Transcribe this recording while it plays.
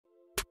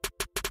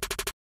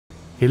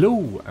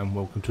Hello and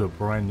welcome to a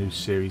brand new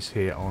series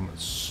here on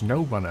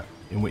SnowRunner,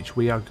 in which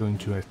we are going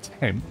to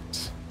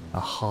attempt a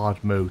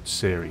hard mode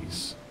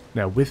series.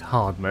 Now with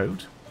hard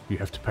mode, you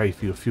have to pay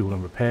for your fuel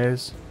and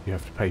repairs, you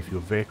have to pay for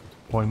your vehicle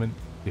deployment,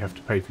 you have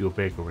to pay for your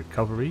vehicle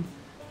recovery,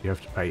 you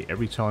have to pay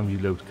every time you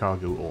load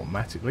cargo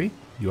automatically.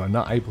 You are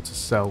not able to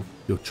sell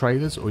your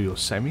trailers or your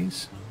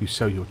semis. You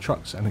sell your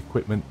trucks and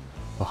equipment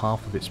for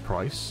half of its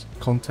price.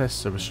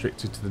 Contests are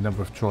restricted to the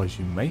number of tries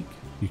you make.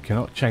 You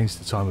cannot change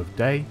the time of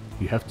day.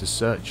 You have to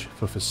search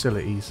for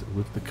facilities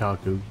with the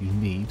cargo you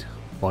need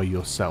by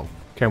yourself.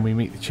 Can we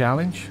meet the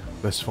challenge?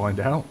 Let's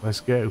find out. Let's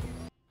go.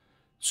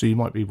 So you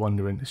might be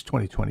wondering, it's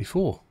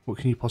 2024. What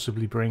can you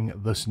possibly bring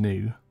thus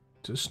new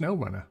to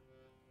SnowRunner?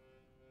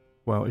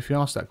 Well, if you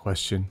ask that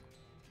question,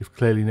 you've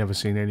clearly never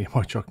seen any of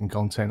my trucking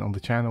content on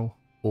the channel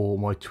or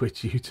my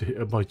Twitch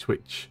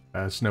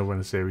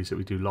SnowRunner series that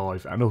we do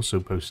live and also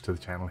post to the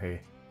channel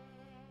here.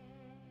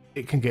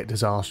 It can get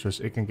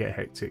disastrous, it can get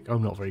hectic.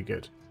 I'm not very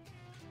good.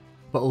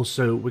 But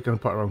also we're going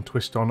to put our own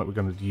twist on it. We're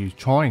going to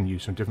try and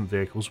use some different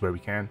vehicles where we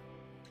can.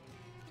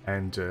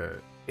 And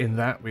in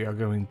that we are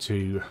going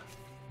to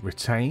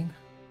retain.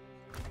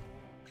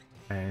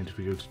 And if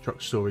we go to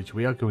truck storage,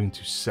 we are going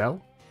to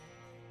sell.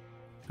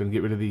 We're going to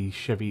get rid of the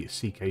Chevy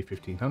CK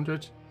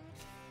 1500.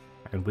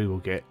 And we will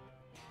get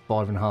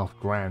 5.5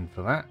 grand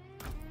for that.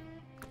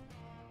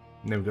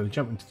 And then we're going to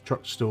jump into the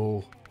truck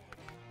store,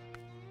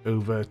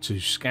 over to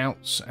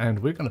Scouts, and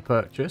we're going to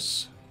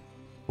purchase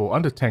for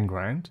under 10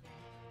 grand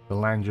the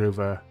Land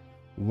Rover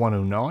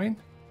 109,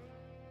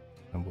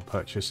 and we'll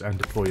purchase and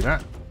deploy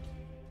that.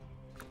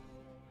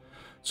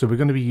 So we're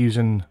going to be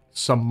using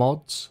some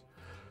mods,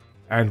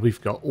 and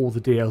we've got all the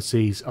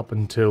DLCs up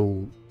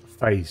until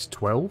phase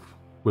 12.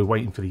 We're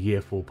waiting for the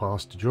year 4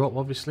 pass to drop,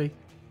 obviously,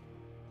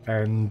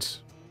 and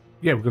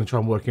yeah, we're going to try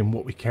and work in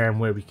what we can,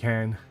 where we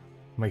can,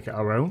 make it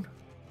our own.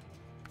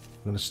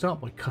 I'm going to start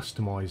by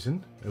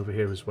customizing over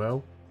here as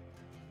well.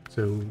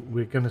 So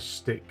we're going to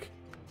stick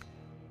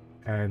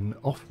an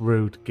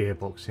off-road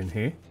gearbox in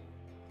here.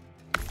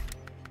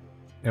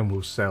 And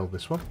we'll sell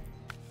this one.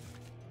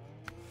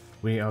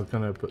 We are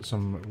going to put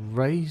some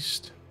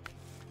raised.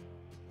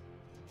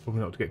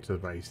 Probably not to get to the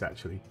raised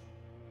actually.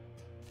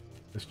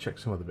 Let's check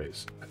some other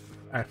bits.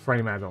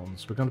 Frame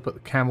add-ons. We're going to put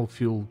the camel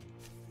fuel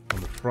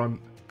on the front.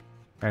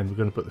 And we're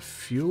going to put the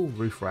fuel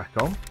roof rack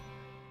on.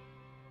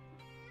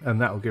 And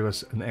that will give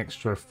us an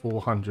extra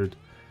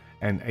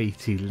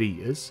 480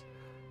 litres.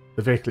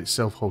 The vehicle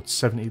itself holds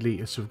 70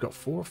 litres, so we've got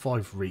 4 or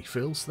 5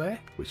 refills there,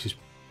 which is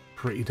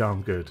pretty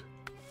darn good.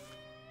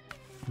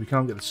 We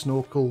can't get the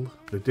snorkel,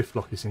 the diff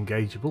lock is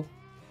engageable.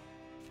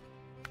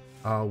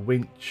 Our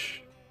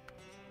winch,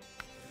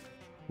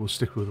 we'll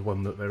stick with the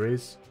one that there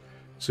is.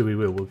 So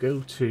we'll go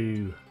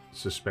to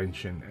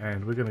suspension,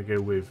 and we're going to go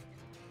with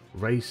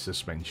raised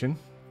suspension,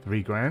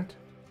 3 grand.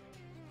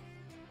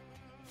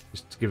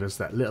 Just to give us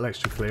that little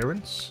extra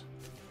clearance.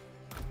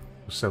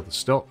 We'll sell the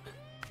stock.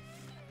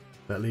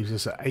 That leaves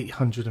us at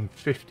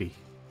 850.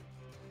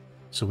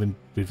 So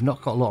we've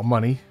not got a lot of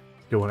money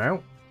going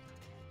out.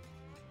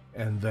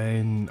 And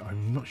then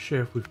I'm not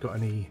sure if we've got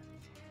any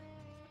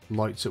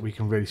lights that we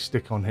can really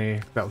stick on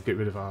here. That'll get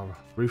rid of our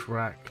roof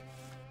rack.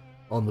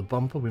 On the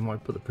bumper we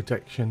might put the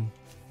protection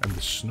and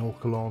the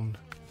snorkel on.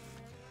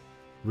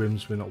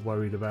 Rims we're not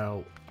worried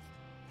about.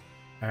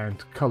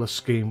 And colour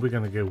scheme we're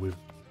going to go with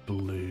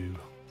blue.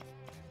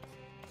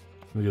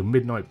 We go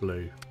midnight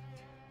blue.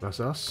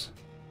 That's us.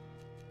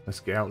 Let's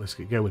get out, let's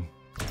get going.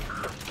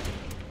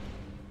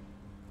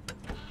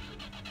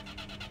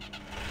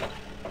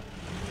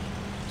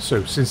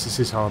 So since this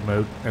is hard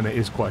mode and it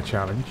is quite a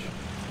challenge,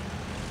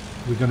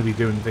 we're going to be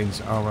doing things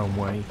our own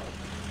way.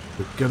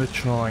 We're going to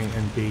try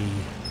and be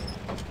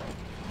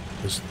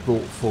as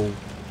thoughtful,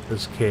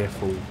 as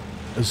careful,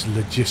 as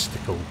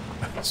logistical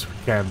as we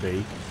can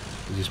be.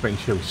 We're just making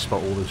sure we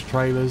spot all those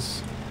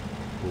trailers.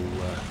 We'll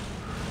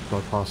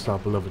drive past our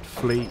beloved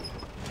fleet.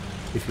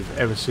 If you've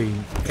ever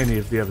seen any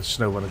of the other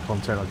SnowRunner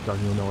content I've done,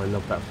 you'll know I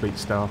love that fleet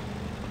star.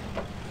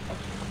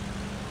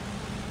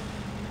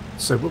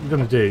 So what we're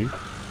going to do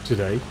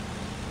today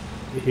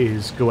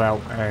is go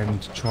out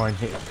and try and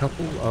hit a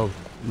couple of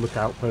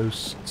lookout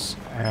posts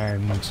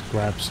and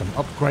grab some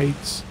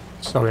upgrades.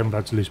 Sorry, I'm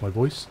about to lose my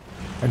voice.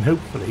 And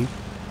hopefully,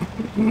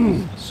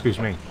 excuse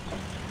me,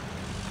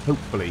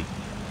 hopefully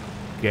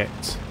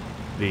get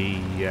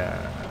the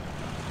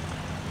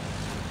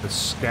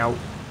Scout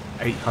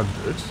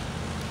 800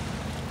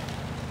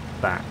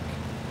 back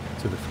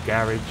to the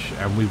garage,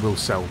 and we will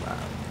sell that.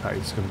 That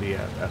is going to be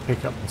a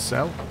pick up and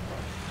sell.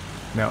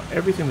 Now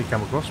everything we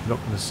come across we're not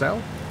going to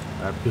sell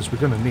because we're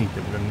going to need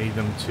them. We're going to need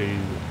them to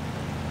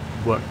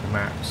work the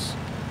maps,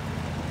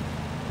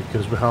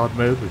 because we're hard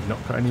mode, we've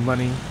not got any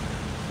money.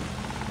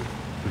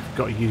 We've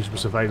got to use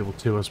what's available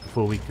to us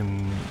before we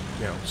can,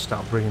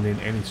 start bringing in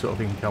any sort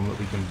of income that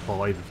we can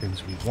buy the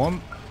things we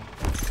want.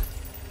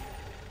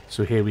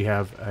 So here we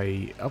have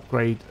a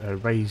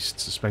raised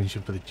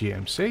suspension for the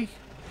GMC.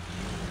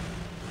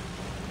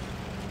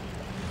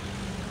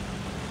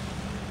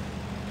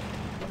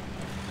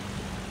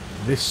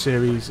 This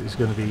series is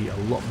going to be a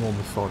lot more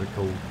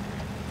methodical.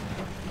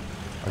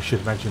 I should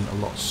imagine a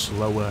lot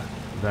slower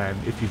than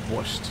if you've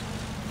watched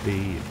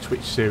the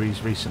Twitch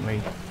series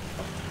recently.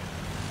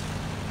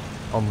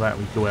 On that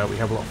we go out, we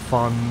have a lot of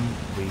fun,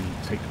 we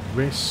take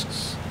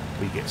risks,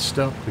 we get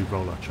stuck, we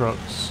roll our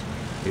trucks,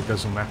 it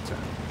doesn't matter.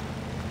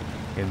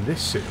 In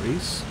this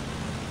series,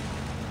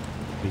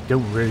 we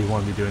don't really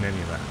want to be doing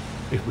any of that,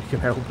 if we can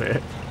help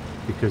it,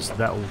 because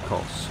that all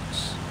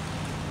costs.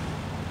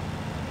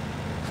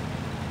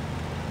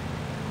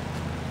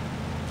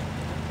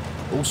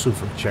 Also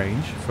for a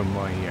change from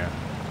my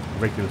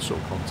regular sort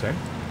of content,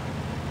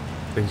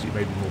 things you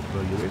may be more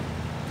familiar with,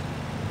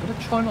 I'm going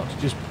to try not to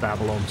just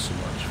babble on so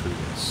much through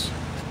this.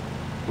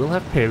 We'll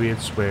have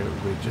periods where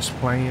we're just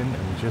playing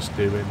and we're just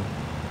doing,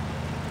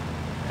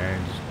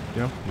 and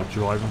you know, we're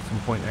driving from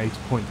point A to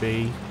point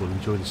B, we'll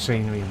enjoy the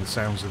scenery and the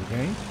sounds of the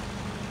game.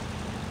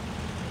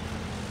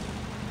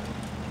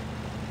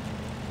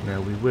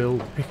 Now we will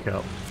pick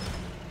up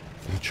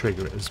and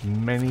trigger as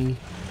many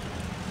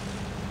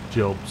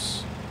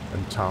jobs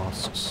and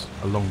tasks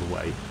along the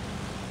way.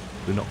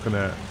 We're not going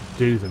to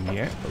do them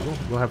yet, but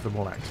we'll have them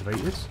all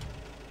activated.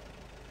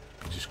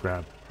 Just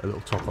grab a little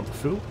top up of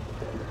fuel.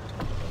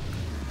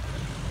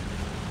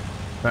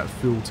 That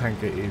fuel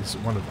tanker is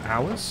one of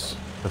ours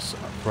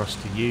for us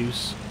to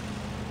use.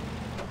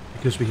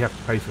 Because we have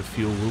to pay for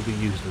fuel, we'll be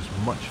using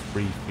as much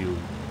free fuel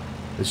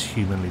as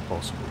humanly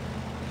possible.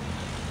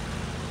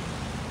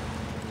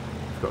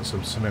 We've got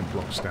some cement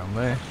blocks down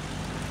there.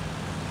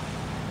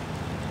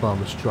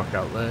 Farmer's truck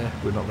out there,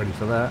 we're not ready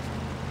for that.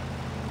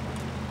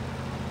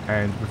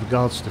 And with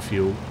regards to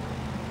fuel,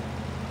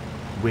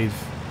 with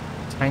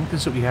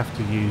tankers that we have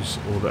to use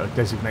or that are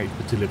designated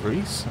for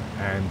deliveries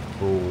and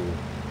for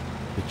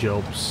the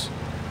jobs,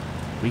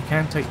 we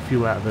can take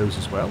fuel out of those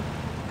as well,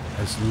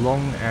 as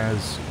long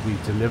as we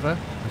deliver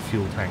a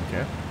fuel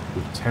tanker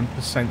with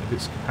 10% of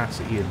its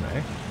capacity in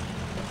there.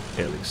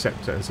 It'll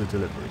accept it as a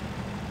delivery.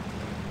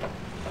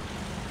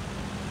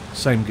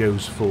 Same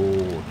goes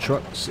for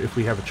trucks. If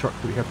we have a truck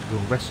that we have to go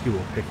and rescue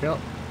or pick up,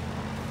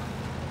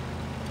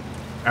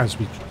 as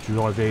we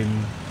drive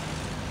in,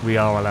 we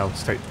are allowed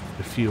to take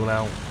the fuel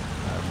out.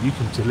 You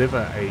can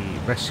deliver a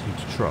rescued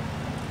truck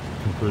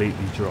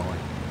completely dry,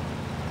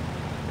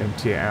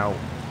 empty it out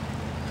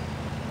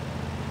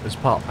as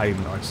part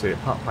payment. I see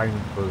it, part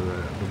payment for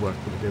the work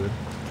that we're doing.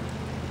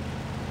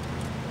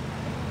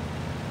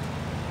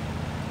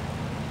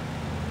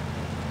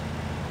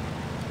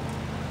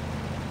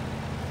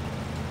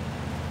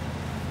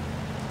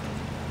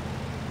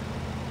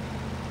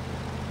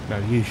 Now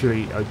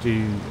usually I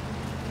do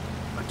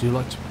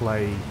like to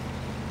play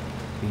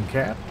in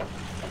cab,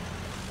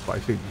 but I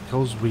think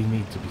because we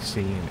need to be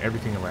seeing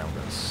everything around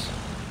us,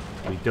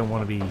 we don't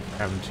want to be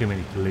having too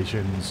many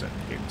collisions and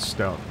getting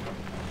stuck.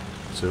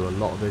 So a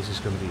lot of this is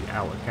going to be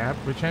out of cab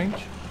for a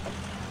change.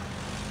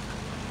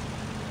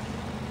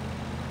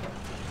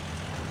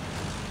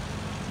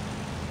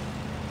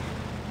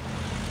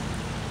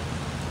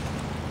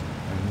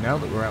 And now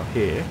that we're out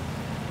here,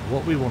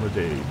 what we want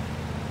to do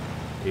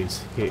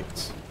is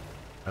hit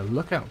a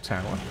lookout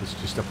tower that's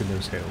just up in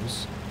those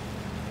hills,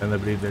 and I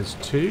believe there's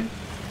 2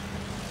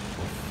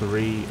 or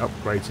 3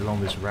 upgrades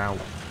along this route,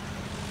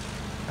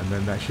 and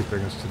then that should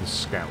bring us to the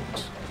scout.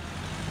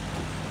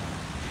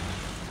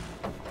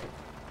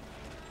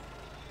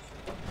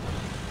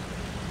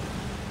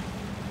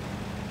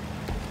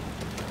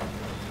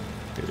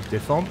 Get the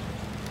diff on.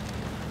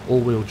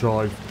 All-wheel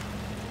drive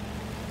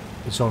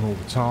is on all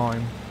the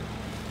time.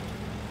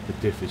 The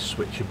diff is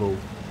switchable,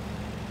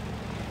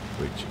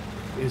 which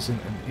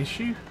isn't an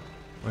issue.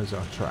 Where's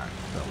our track?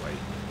 That way.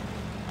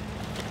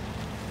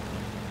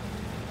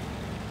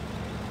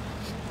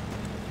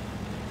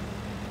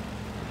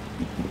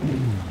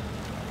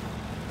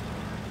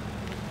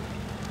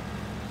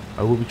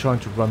 I will be trying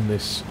to run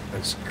this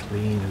as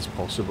clean as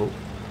possible.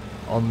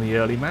 On the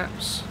early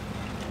maps,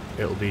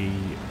 it'll be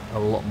a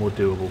lot more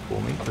doable for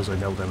me because I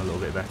know them a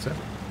little bit better.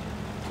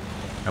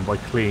 And by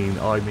clean,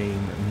 I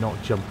mean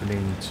not jumping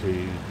into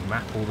the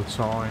map all the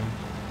time.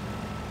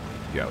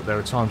 Yeah, there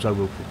are times I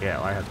will forget.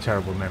 I have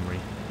terrible memory,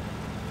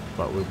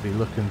 but we'll be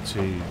looking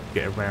to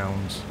get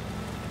around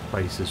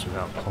places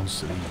without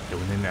constantly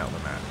going in and out of the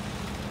map.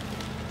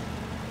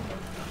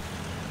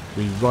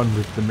 We run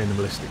with the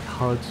minimalistic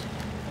HUD.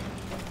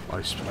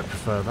 I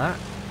prefer that,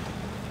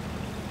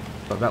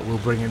 but that will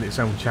bring in its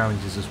own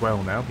challenges as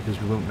well now, because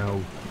we won't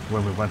know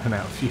when we're running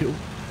out of fuel.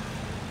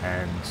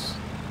 And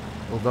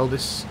although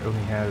this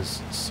only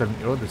has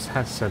 70, oh, this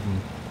has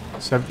 70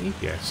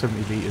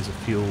 litres of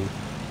fuel,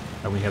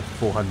 and we have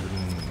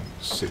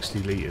 460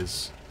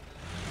 litres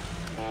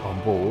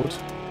on board,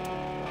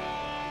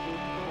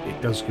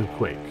 it does go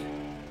quick.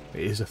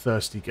 It is a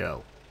thirsty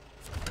girl.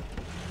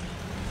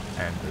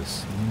 And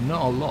there's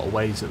not a lot of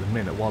ways at the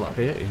minute while up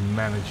here in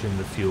managing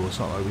the fuel. It's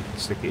not like we can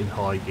stick it in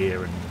high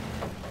gear and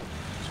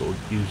sort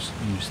of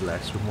use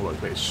less. We're more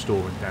likely to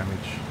store and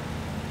damage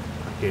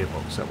a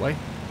gearbox that way.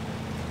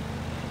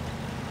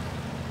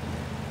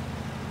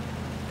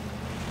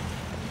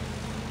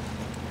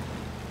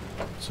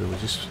 So we're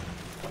just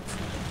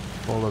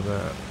follow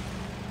the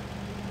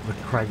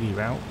craggy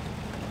route.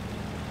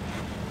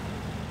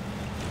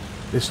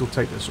 This will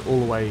take us all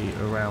the way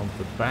around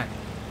the back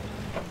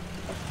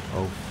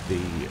of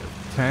the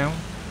town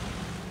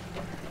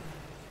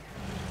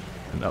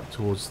and up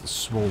towards the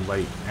small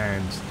lake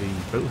and the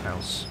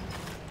boathouse.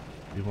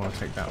 We want to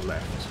take that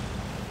left.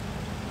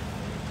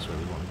 That's where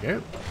we want to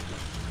go.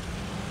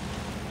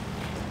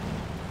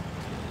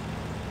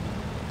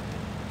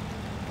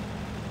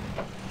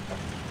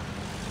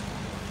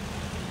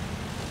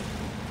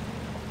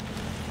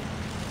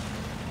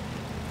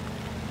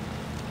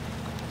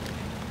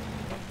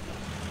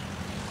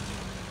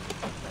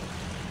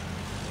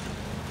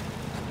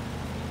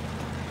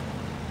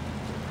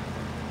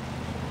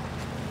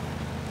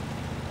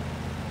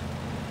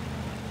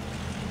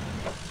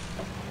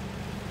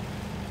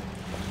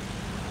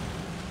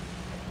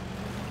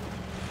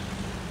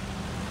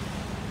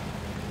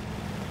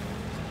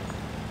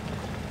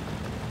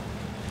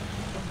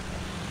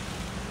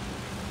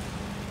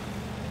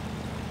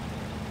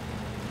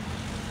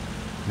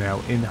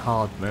 Now in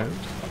hard mode,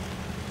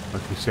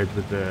 like we said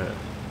with the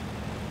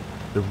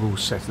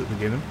rules set at the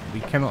beginning, we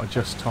cannot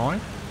adjust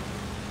time.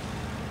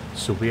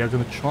 So we are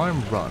going to try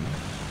and run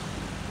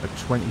a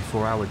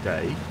 24-hour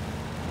day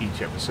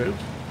each episode,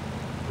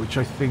 which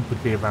I think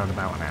would be around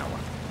about an hour.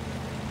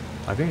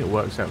 I think it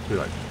works out to be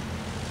like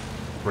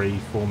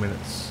 3-4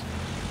 minutes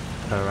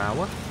per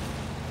hour.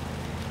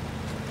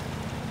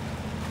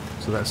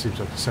 So that seems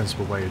like a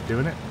sensible way of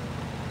doing it.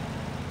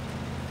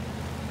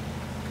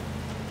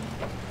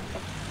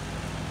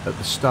 At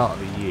the start of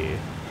the year,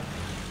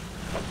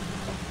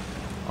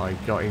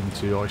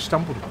 I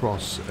stumbled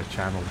across a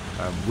channel,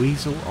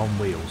 Weasel on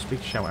Wheels.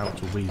 Big shout out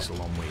to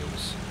Weasel on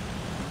Wheels.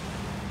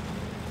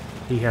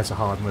 He has a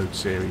hard mode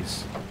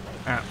series,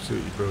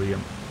 absolutely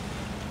brilliant.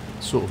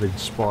 Sort of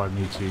inspired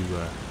me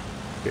to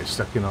get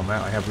stuck in on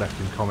that. I have left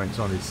him comments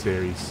on his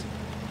series,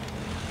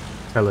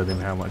 telling him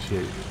how much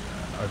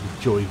I've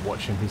enjoyed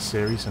watching his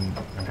series and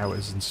how it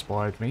has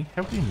inspired me.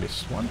 Have we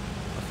missed one?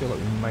 I feel like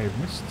we may have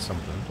missed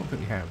something. I don't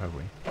think we have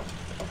we?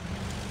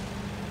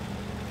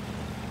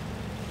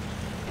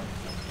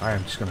 I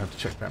am just going to have to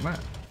check that map.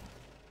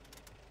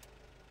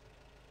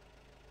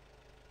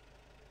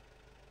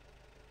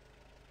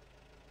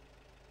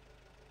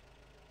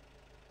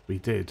 We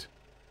did.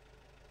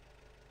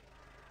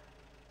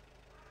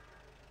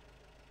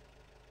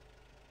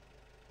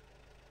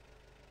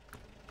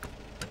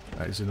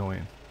 That is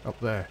annoying. Up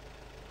there.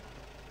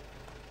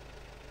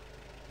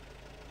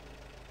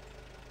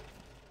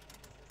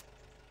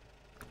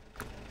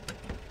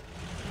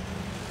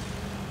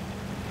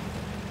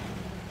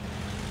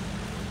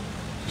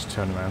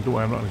 Turn around. Don't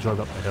worry, I'm not going to drive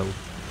up the hill.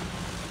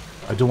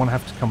 I don't want to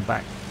have to come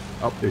back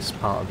up this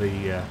part of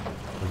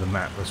the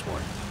map, that's why.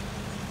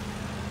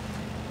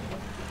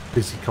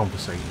 Busy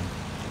conversating.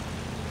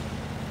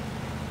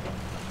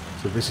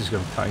 So this is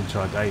going to cut into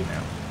our day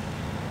now.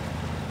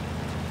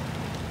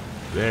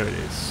 There it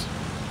is.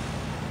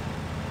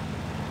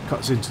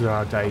 Cuts into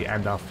our day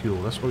and our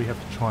fuel. That's why we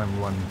have to try and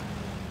run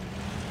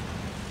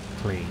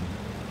clean.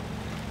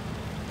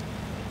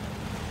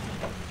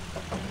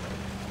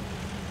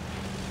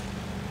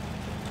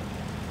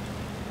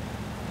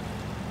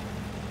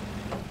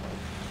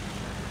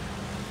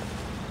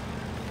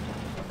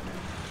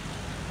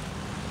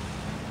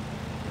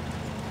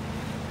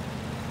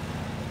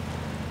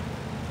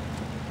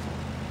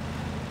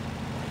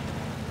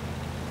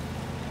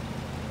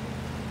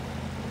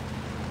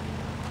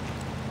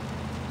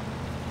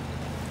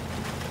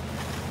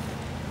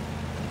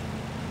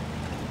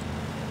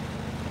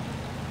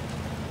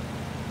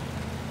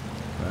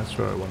 That's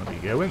where I want to be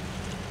going.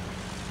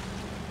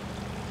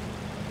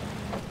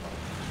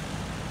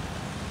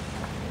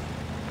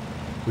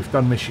 We've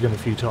done Michigan a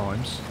few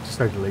times, to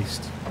say the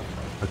least.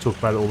 I talk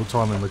about it all the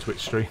time in my Twitch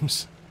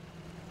streams.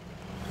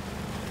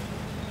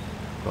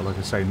 But like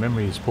I say,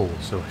 memory is poor,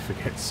 so I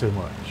forget so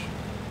much.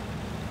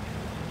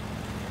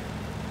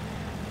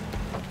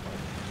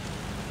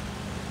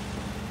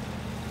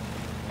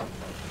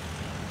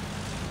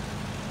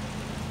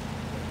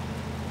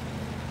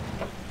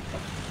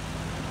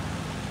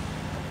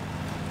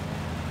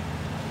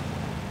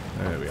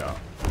 There we are.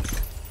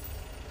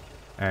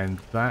 And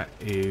that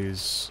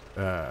is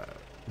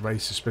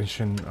raised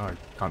suspension. I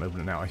can't open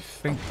it now. I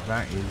think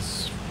that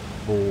is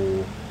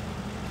for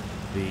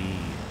the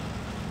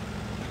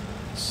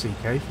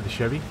CK, for the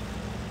Chevy.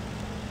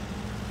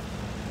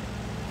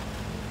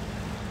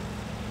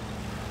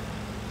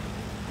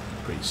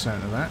 Pretty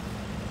certain of that.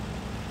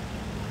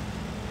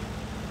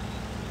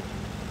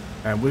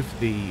 And with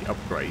the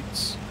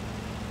upgrades,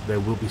 there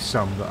will be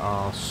some that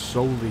are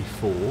solely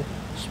for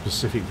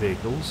specific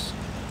vehicles.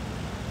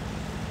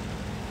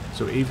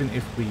 So even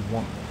if we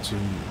want to,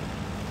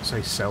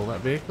 say, sell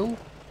that vehicle,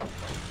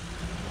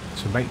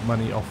 to make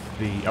money off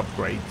the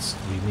upgrades,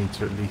 we need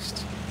to at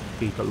least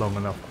keep it long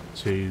enough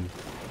to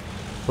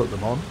put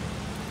them on.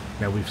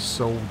 Now we've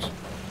sold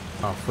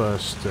our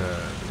first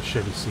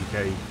Chevy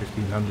CK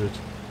 1500,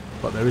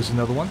 but there is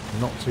another one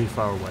not too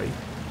far away.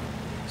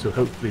 So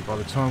hopefully by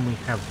the time we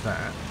have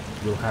that,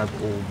 we'll have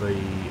all the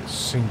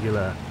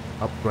singular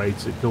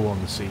upgrades that go on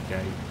the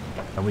CK,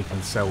 and we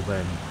can sell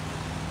them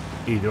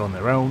either on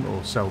their own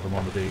or sell them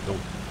on the vehicle.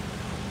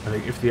 I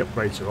think if the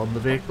upgrades are on the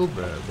vehicle,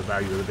 the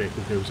value of the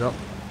vehicle goes up.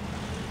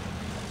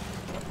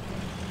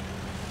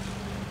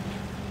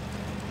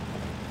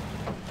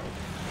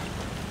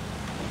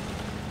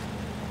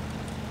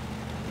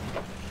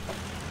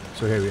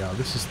 So here we are.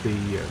 This is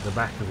the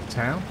back of the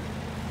town.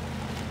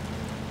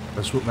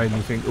 That's what made me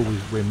think,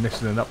 oh, we're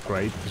missing an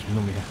upgrade, because we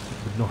normally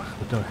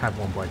we don't have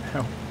one by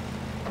now.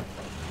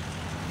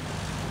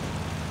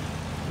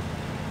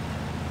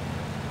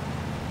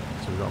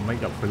 So we've got to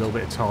make up for a little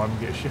bit of time and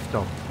get a shift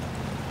on.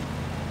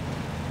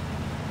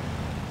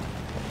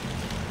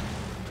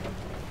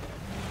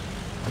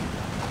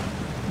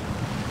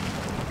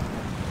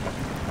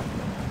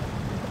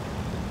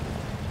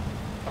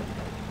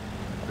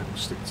 We'll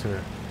stick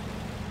to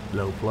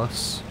low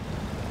plus.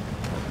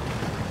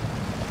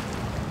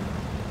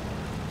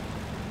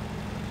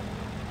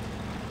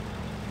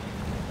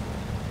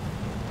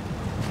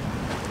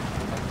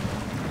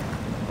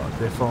 Got a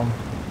diff on.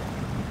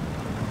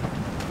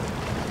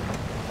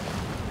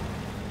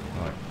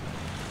 Right.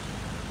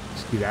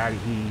 Let's get out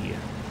of here.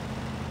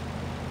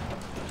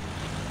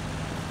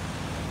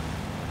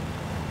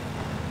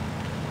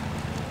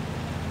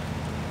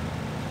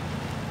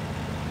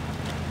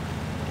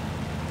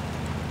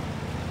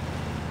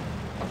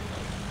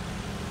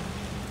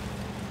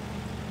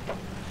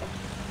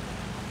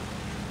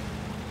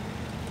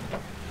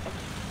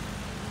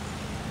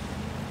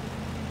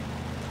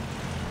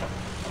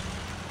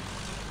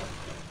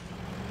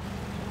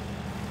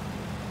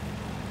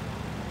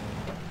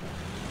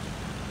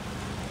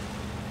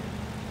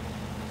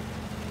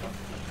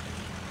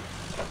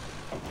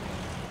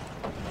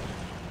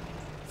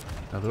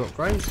 Another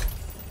upgrade,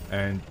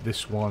 and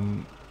this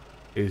one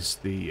is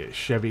the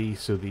Chevy,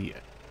 so the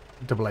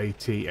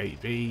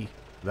AAT8B.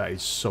 That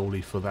is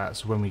solely for that,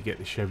 so when we get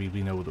the Chevy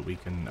we know that we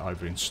can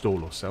either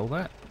install or sell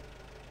that.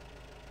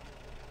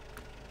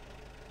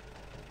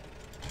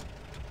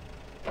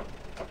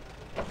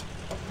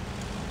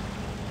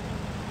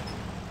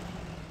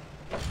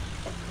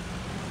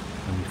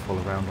 And we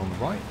follow around on the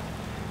right.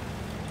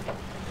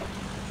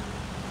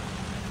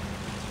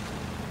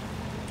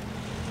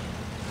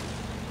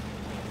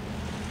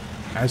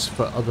 As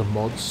for other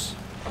mods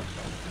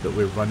that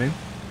we're running,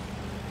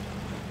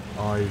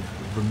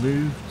 I've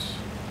removed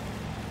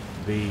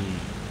the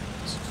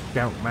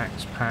Scout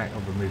Max pack,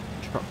 I've removed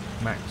the Truck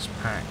Max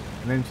pack,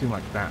 and anything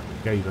like that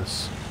that gave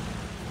us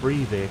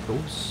free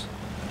vehicles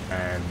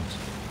and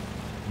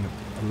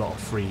a lot of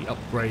free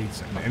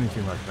upgrades and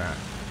anything like that.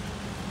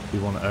 We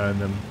want to earn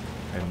them,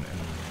 and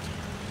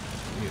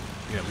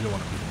you know, we don't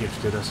want to be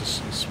gifted.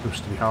 It's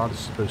supposed to be hard,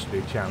 it's supposed to be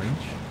a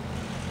challenge.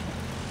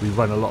 We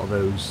run a lot of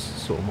those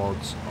sort of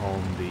mods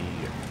on the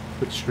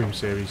Quick Stream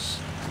series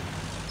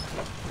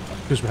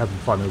because we're having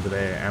fun over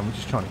there, and we're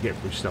just trying to get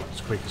through stuff as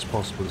quick as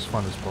possible, as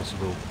fun as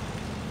possible.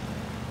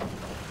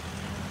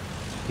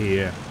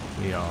 Here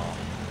we are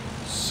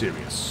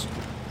serious.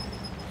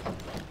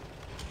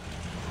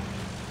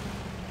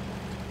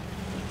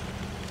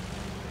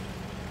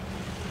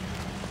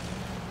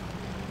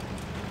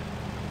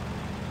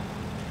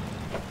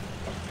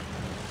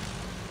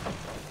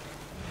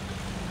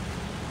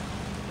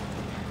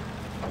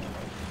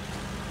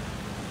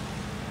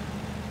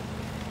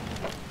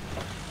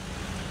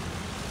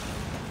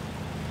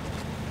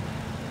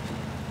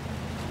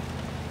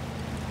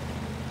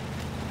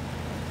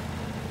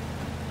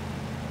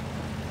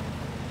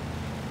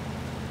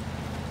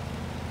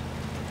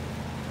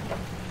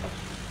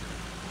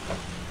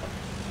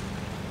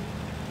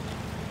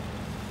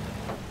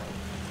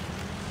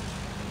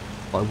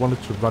 I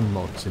wanted to run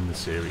mods in the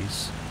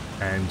series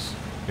and,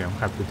 you know,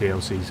 have the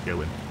DLCs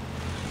going,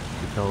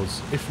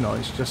 because if not,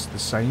 it's just the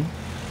same.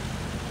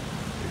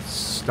 It's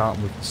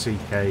starting with the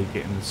CK,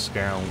 getting the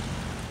Scout,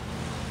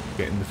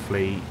 getting the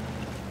fleet,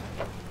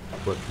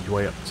 working your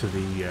way up to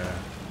the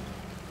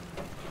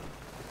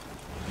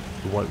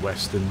White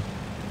Western,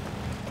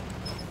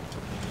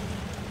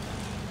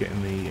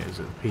 getting the, is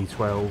it the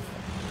P12?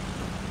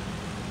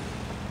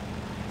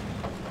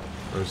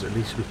 Whereas at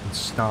least we can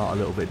start a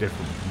little bit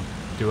different. We can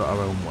do it our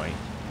own way.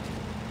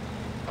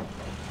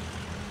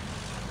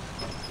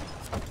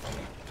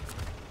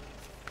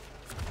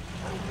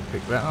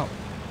 Pick that up.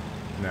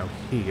 Now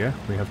here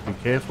we have to be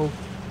careful.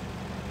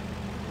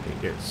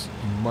 It gets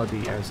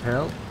muddy as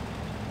hell.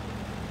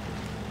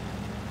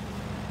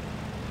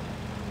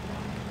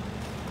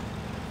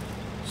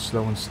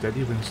 Slow and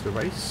steady wins the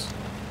race.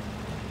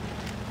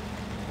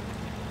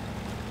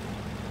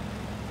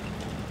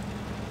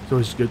 It's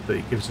always good that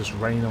it gives us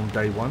rain on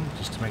day one,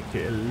 just to make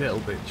it a little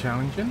bit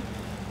challenging.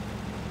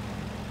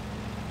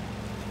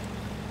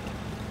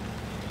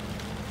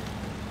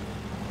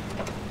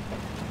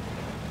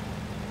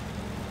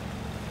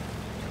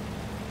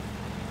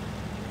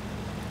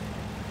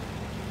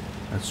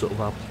 And sort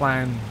of our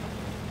plan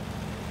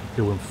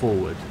going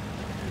forward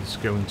is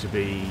going to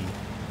be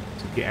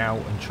to get out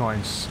and try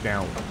and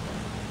scout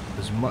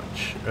as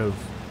much of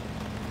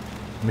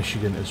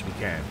Michigan as we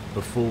can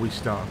before we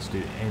start to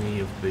do any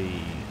of the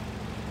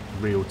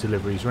real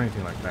deliveries or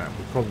anything like that.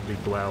 We'll probably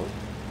go out,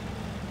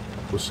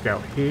 we'll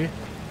scout here,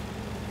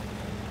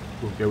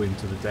 we'll go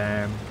into the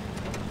dam,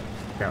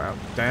 scout out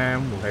the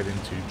dam, we'll head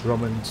into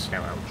Drummond,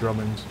 scout out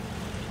Drummond,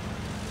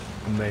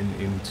 and then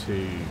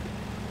into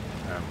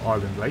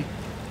Island Lake.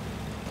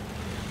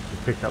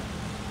 We'll pick up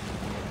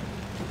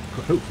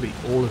hopefully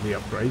all of the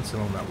upgrades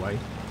along that way,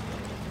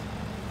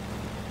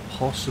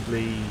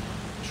 possibly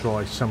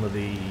try some of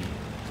the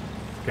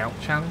scout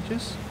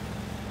challenges.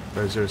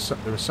 There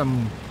are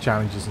some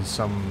challenges and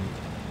some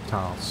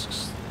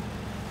tasks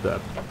that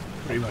are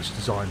pretty much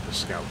designed for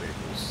scout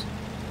vehicles,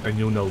 and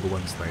you'll know the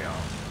ones they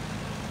are.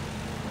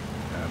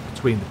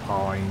 Between the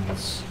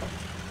Pines,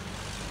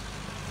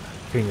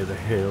 King of the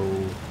Hill,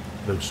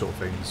 those sort of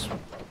things.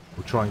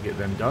 We'll try and get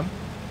them done.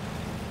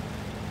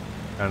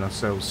 Earn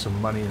ourselves some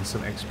money and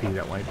some XP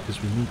that way,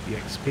 because we need the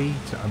XP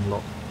to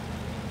unlock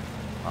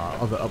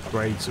other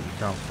upgrades that we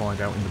can't find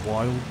out in the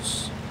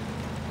wilds,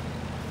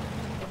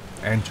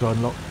 and to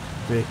unlock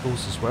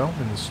vehicles as well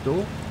in the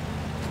store.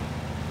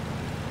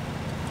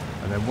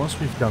 And then once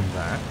we've done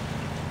that,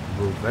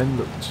 we'll then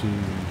look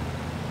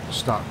to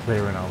start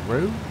clearing our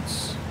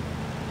roads.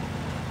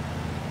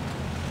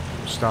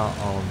 We'll start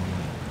on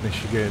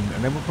Michigan,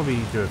 and then we'll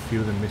probably do a few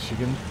of the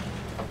Michigan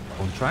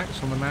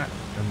contracts on the map,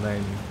 and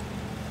then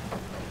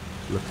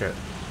look at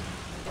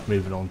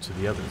moving on to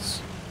the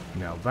others.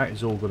 Now that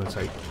is all going to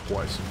take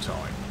quite some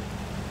time.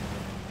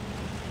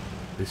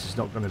 This is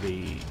not going to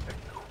be a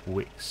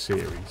quick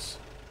series.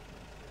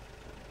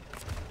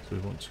 So we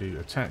want to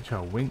attach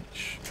our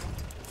winch.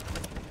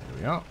 There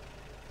we are.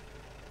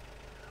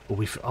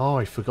 Oh,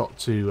 I forgot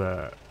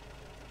to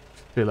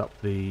fill up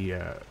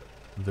the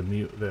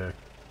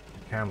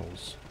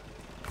camels.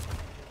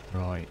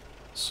 Right.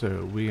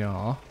 So we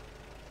are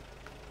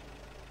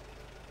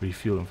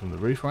refueling from the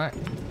roof rack.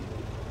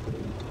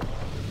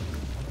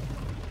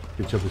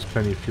 Good job, there's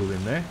plenty of fuel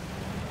in there.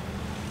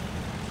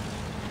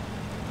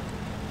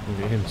 We'll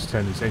get him to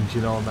turn his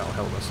engine on, that'll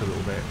help us a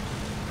little bit.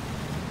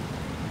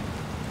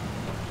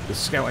 The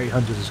Scout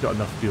 800 has got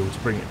enough fuel to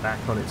bring it back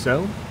on its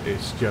own.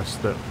 It's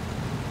just that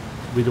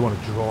we don't want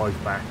to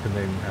drive back and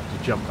then have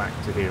to jump back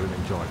to here and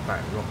then drive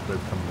back. We want to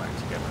both come back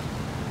together.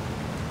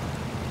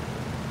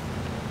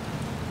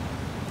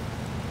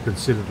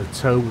 Consider the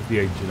tow with the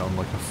engine on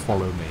like a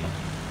follow me.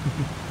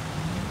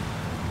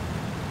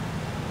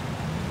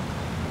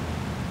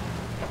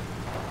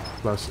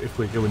 Plus, if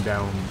we're going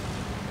down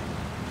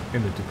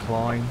in a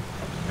decline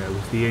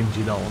with the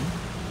engine on,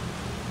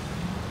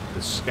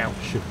 the Scout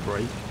should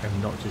brake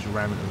and not just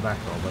ram it back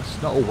on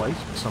us. Not always,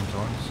 but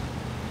sometimes.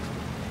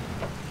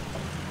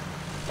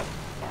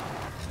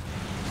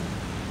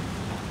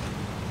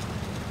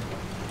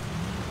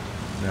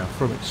 Now,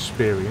 from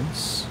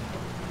experience,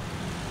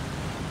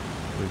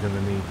 we're going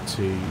to need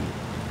to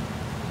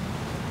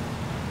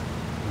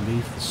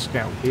leave the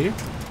Scout here.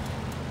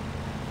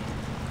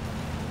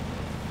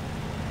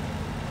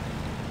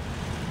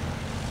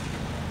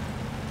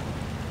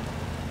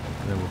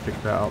 And then we'll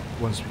pick that up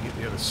once we get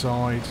the other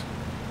side.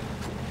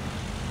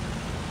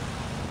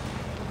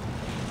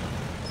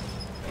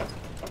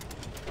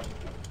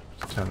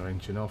 Turn our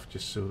engine off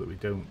just so that we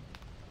don't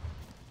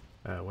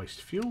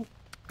waste fuel.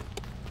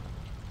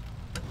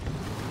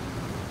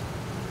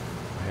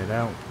 Head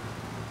out.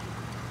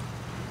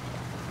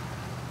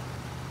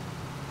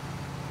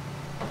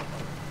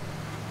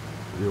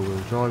 The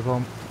all-wheel drive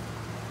on.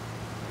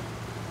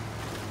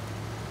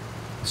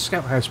 The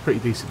Scout has pretty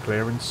decent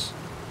clearance,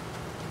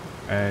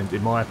 and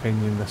in my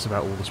opinion that's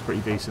about all that's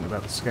pretty decent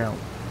about the Scout.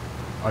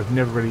 I've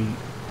never really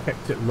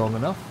kept it long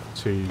enough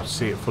to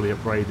see it fully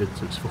upgraded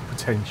to its full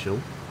potential,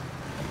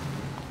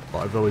 but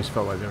I've always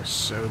felt like there are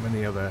so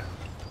many other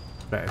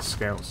better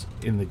Scouts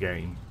in the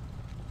game.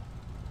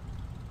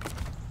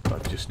 But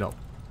I've just not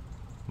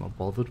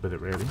bothered with it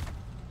really.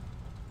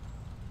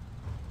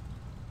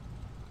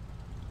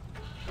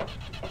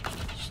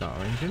 Start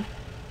our engine.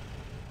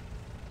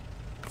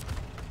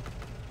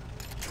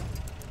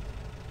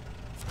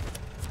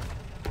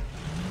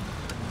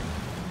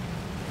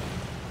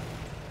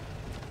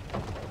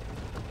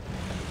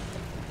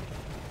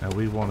 Now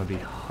we want to be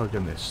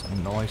hugging this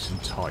nice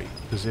and tight,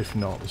 because if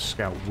not, the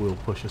Scout will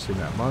push us in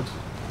that mud.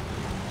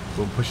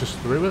 Won't push us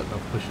through it, they'll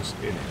push us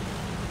in it.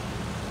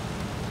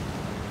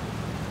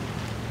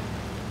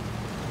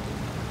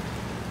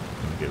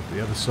 Gonna go to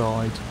the other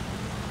side.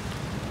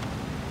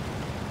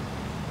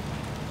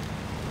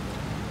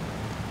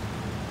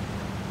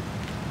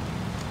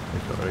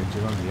 They've got their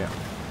engine on, yeah.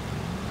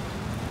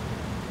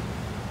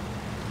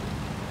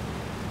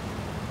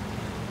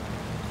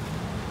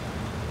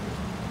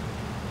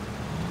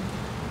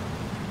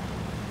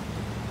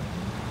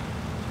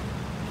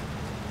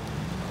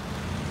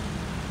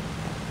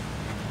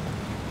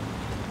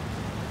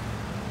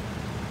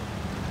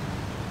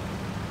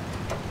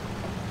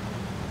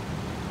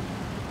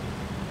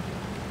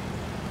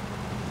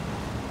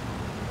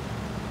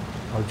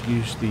 I've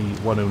used the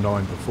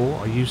 109 before.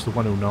 I used the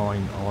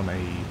 109 on a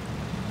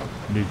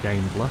New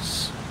Game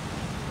Plus,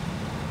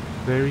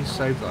 series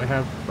save that I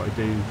have, that I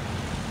do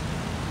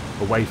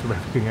away from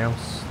everything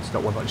else. It's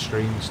not one that I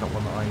stream, it's not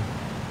one that I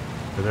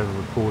have ever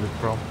recorded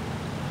from.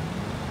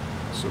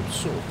 So I'm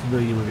sort of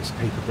familiar with its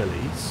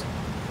capabilities.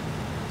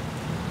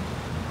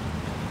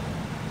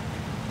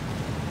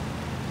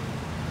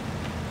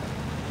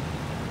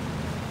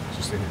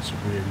 Just think it's a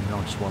really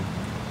nice one.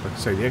 Like I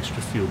say, the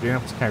extra fuel, being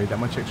able to carry that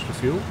much extra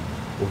fuel,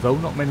 although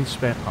not many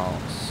spare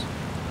parts,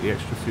 the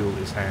extra fuel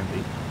is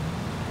handy.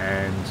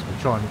 And I'm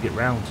trying to get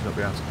round to not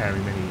being able to carry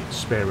many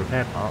spare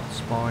repair parts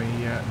by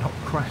not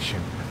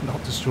crashing,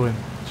 not destroying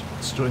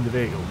the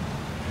vehicle.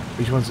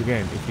 Which, once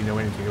again, if you know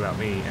anything about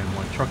me and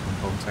my trucking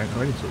content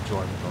or any sort of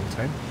driving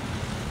content,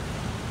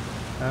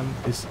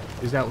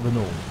 is out of the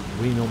norm.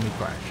 We normally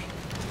crash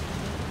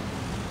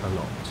a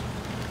lot.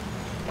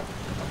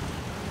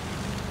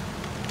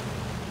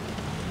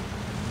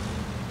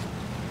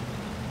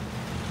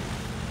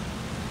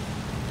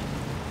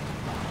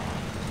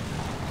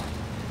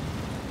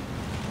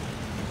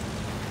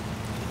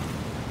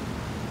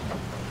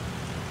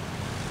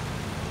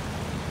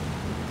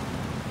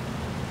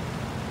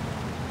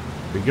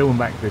 We're going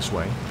back this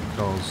way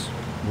because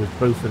with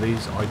both of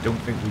these I don't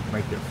think we'd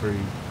make it through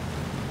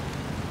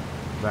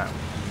that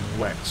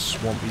wet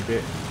swampy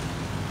bit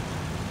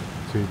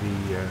to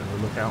the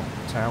lookout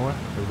tower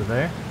over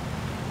there.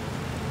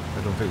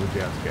 I don't think we'd be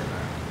able to get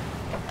that.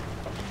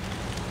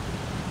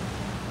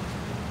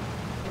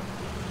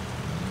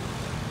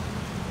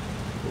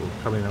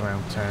 We're coming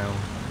around town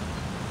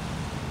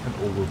and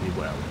all will be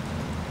well.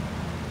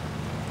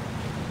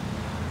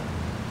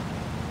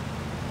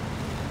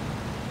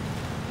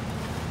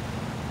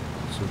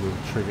 So we'll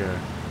trigger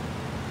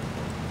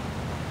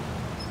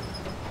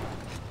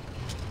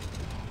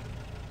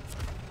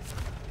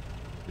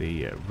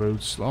the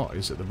road slot.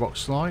 Is it the rock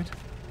slide?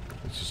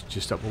 Which is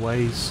just up a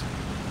ways.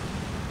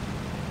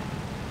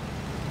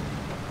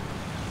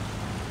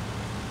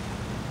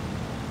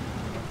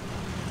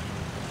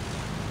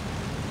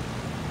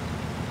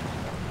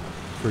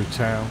 Through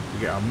town,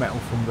 we get our metal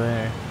from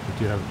there. We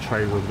do have a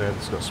trailer over there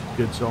that's got some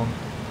goods on.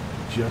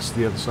 Just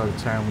the other side of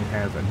town we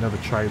have another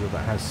trailer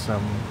that has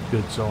some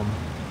goods on.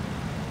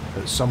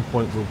 At some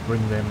point we'll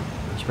bring them,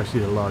 especially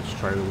the large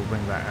trailer, we'll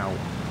bring that out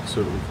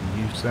so that we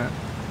can use that.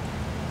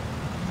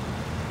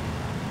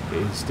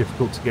 It is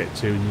difficult to get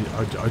to, and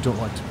I don't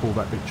like to pull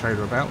that big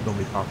trailer about.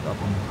 Normally park it up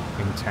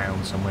in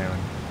town somewhere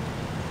and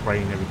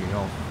crane everything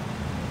off.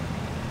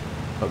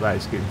 But that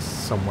is getting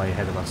some way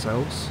ahead of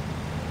ourselves.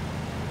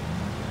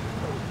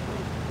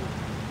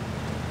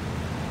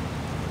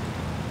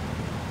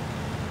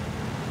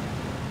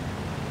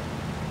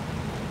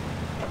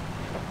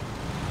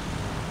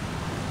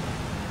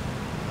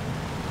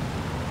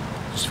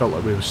 Felt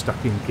like we were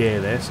stuck in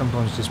gear there.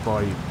 Sometimes just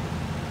by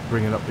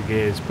bringing up the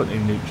gears, putting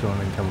in neutral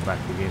and then coming back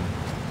again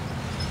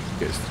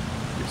gets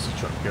the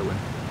truck going.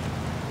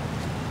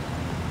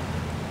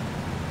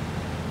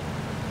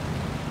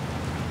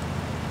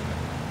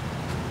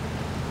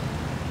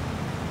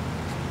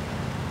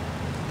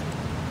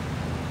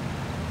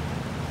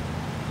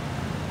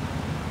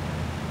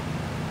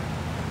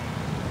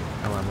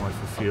 How am I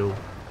for fuel?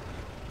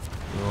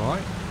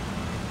 Alright.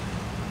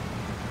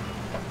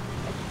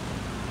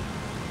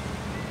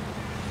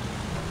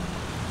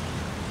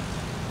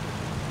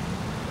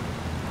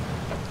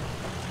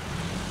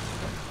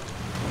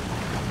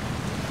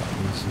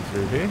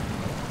 Through here,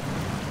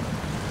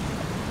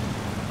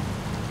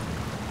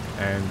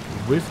 and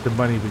with the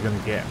money we're going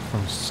to get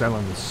from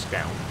selling the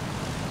Scout,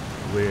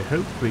 we're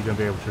hopefully going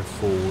to be able to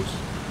afford,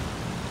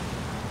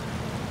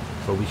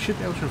 well, we should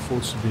be able to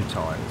afford some new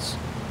tyres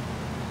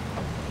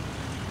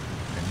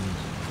and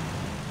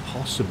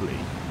possibly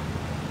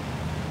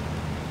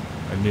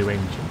a new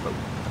engine, but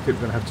I think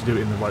we're going to have to do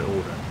it in the right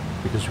order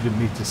because we're going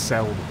to need to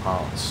sell the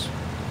parts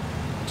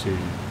to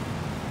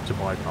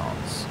buy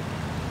parts.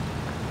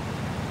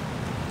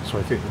 So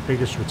I think the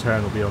biggest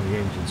return will be on the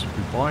engine. So if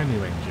we buy a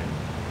new engine,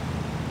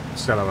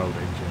 sell our old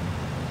engine,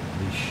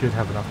 we should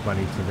have enough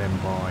money to then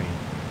buy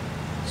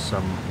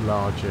some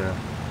larger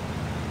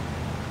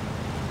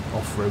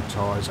off-road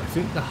tyres. I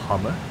think the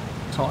Hummer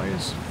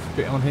tyres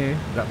fit on here.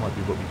 That might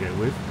be what we go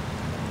with.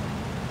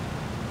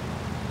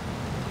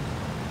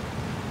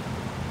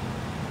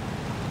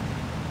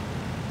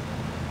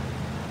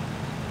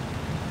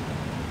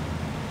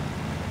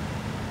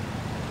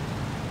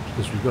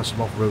 Because we've got some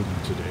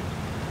off-roading to do.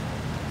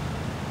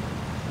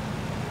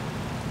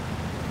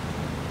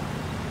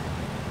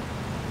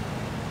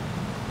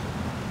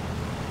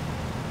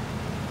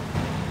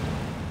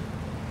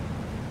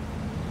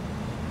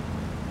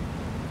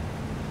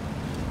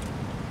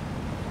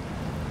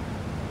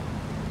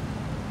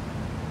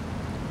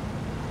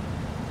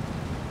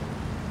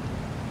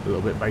 A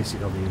little bit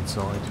basic on the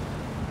inside.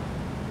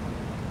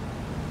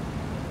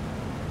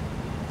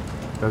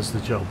 Does the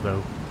job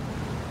though.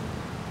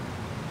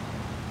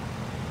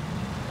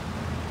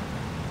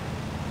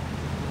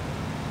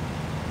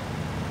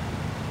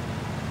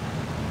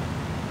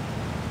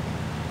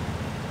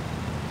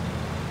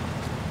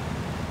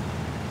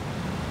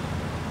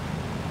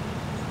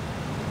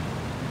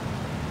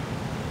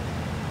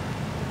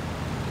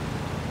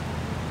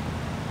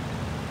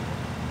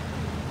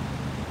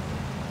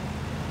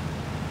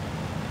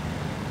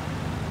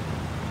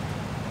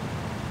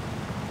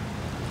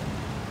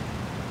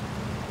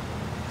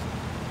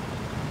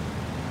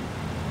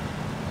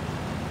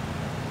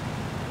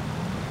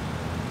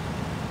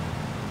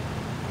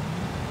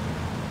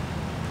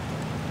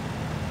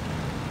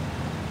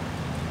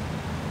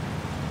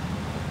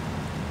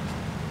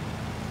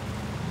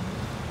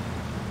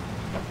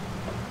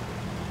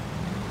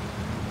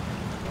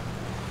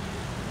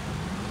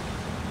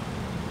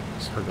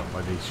 hung up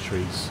by these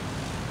trees.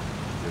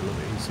 Be a little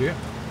bit easier.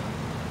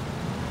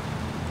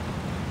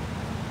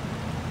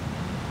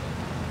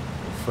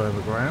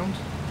 Further ground.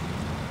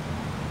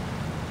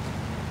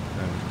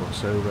 And we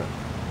cross over.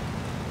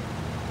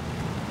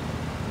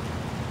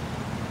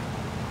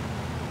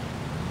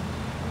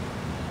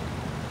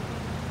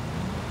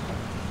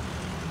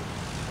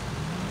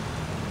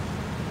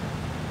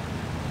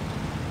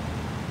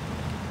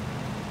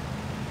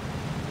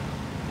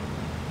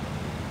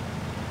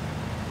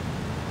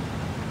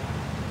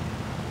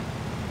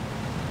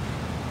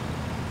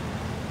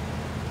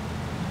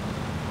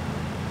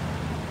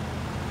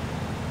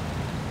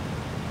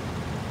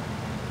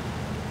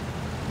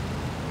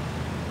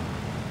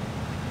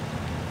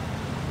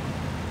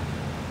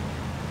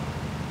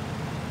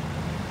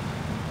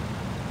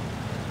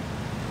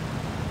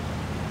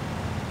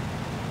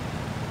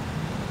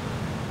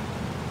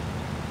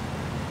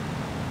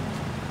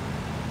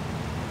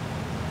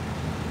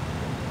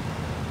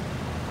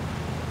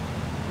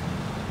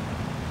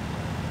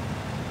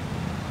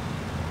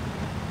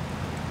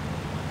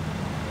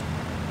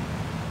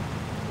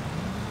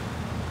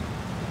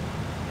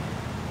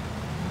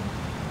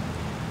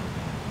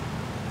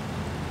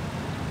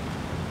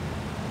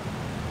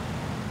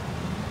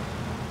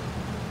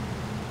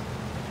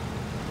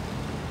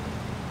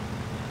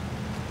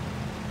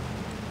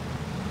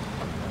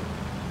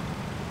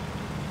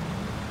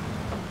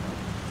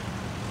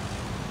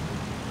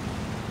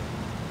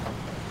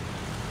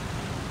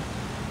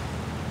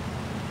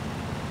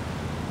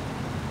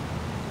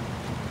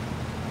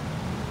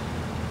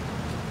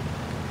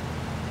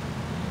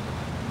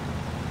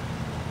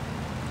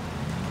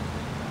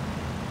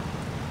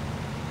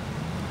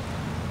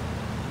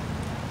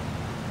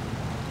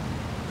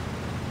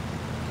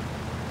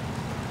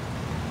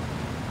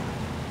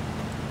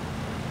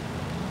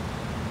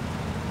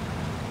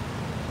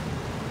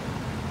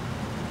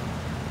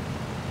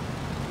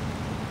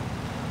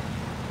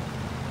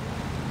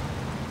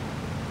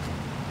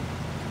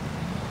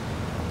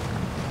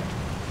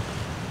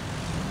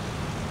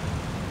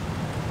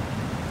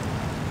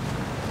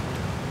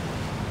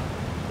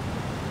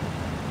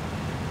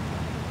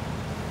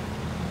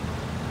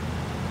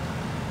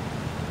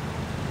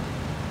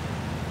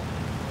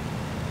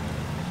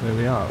 There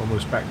we are,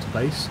 almost back to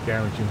base,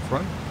 garage in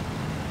front.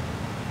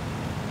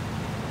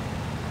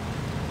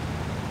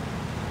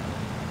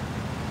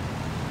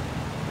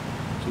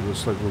 So it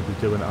looks like we'll be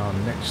doing our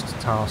next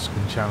task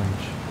and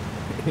challenge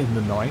in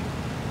the night,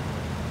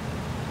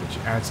 which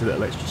adds a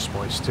little extra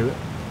spice to it.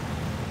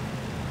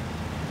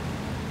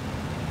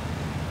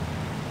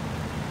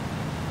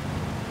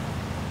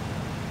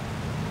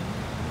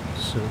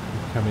 So if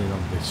we come in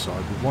on this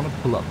side, we want to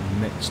pull up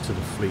next to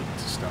the fleet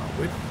to start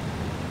with.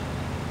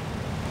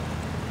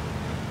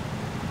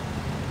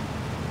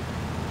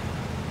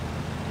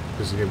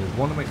 Because again, we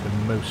want to make the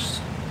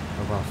most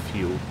of our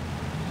fuel.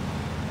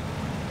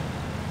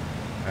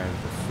 And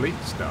the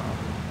fleet star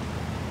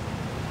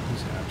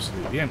is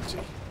absolutely empty.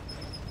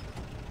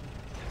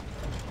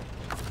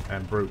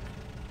 And broke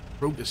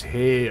as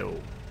hell.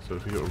 So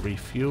if we got to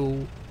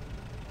refuel,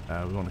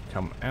 we want to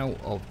come out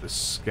of the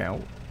scout,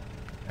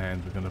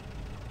 and we're going to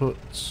put...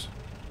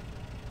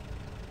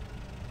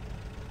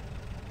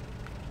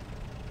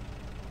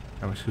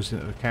 How much goes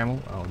into the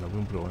camel? Oh no, we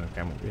won't put it on the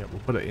camel. Yeah, we'll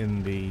put it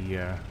in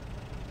the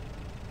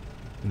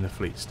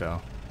fleet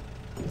star.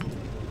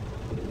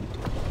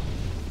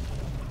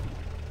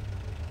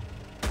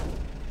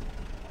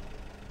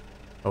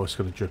 Oh, it's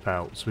going to drip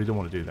out, so we don't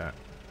want to do that.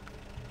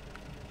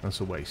 That's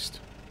a waste.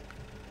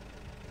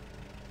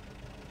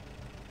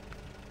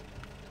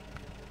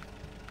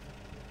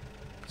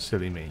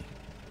 Silly me.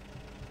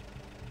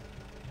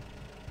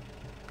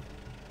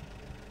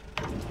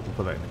 We'll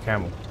put that in the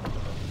camel.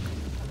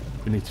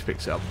 We need to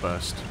fix it up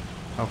first.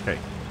 Okay.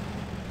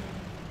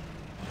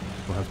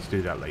 We'll have to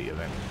do that later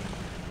then.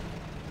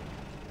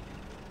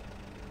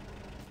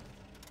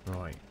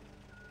 Right.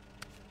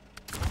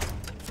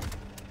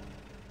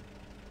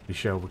 We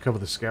shall recover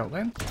the scout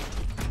then.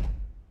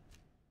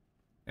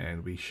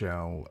 And we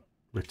shall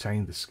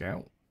retain the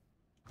scout.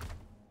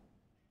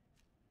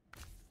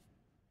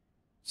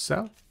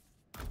 So.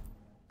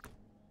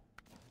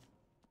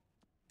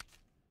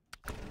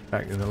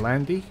 Back in the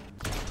landy.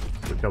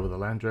 Recover the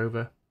Land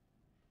Rover.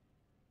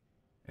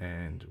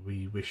 And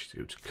we wish to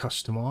go to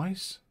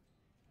customize.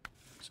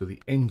 So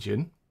the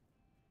engine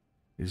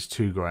is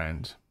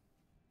 $2,000.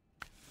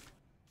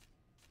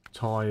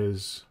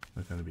 Tires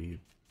are going to be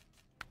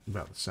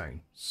about the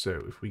same.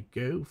 So if we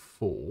go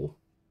for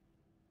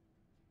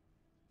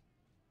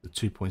the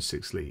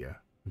 2.6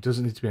 litre, it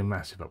doesn't need to be a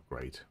massive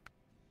upgrade.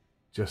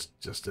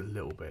 Just a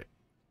little bit.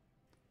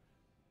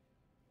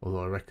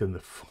 Although I reckon the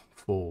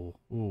 4.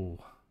 Ooh.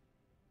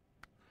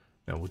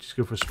 No, we'll just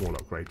go for a small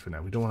upgrade for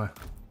now. We don't want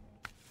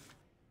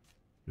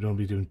to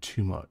be doing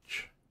too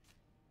much.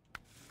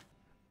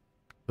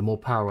 The more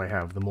power I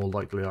have, the more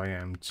likely I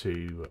am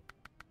to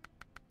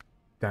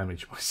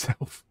damage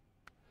myself.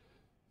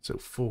 So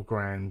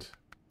 $4,000.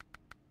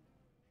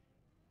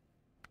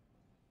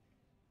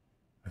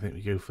 I think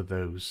we go for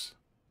those.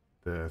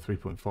 the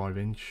 3.5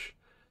 inch.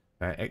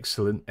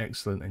 Excellent,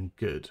 excellent, and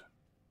good.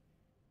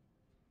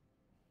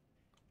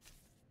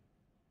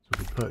 So if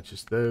we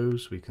purchase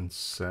those, we can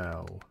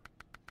sell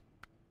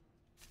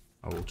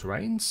our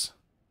all-terrains.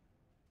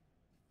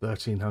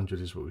 1300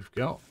 is what we've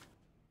got.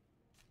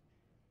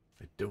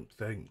 I don't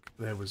think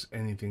there was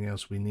anything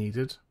else we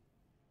needed.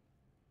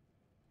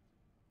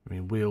 I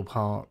mean, wheel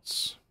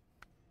parts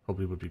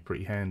probably would be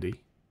pretty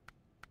handy.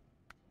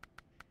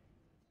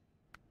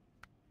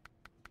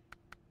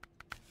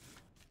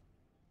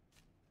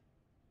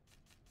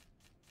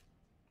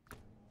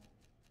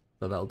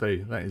 So that'll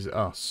do. That is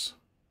us.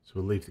 So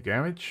we'll leave the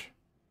garage.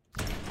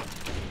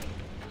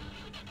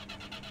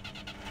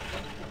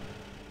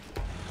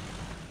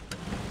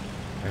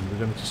 And we're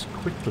going to just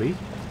quickly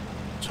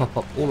top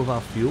up all of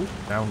our fuel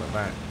down at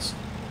that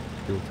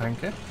fuel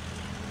tanker.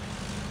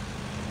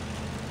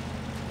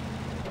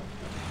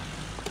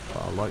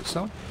 Put our lights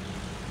on.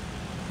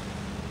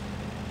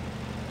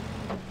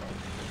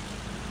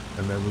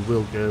 And then we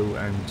will go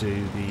and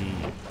do the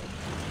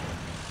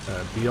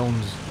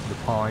beyond the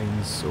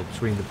pines, or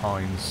between the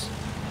pines.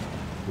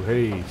 Oh,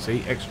 hey,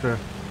 see, extra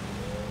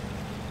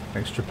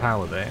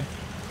power there.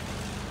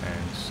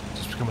 And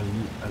just become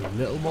a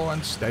little more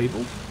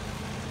unstable.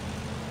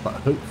 But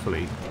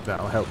hopefully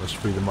that'll help us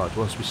through the mud.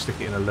 Once we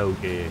stick it in a low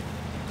gear,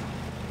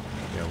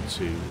 be able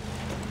to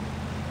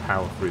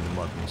power through the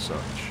mud and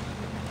such.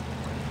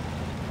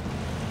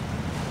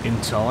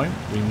 In time,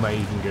 we may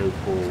even go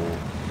for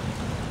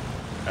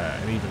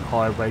an even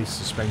higher race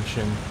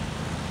suspension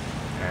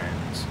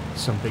and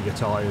some bigger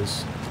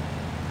tyres.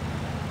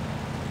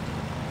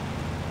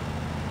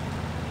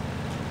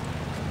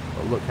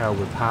 But look how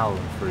we're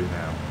powering through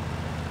now.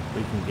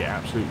 We can get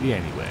absolutely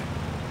anywhere.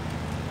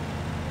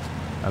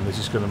 And this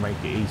is going to make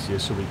it easier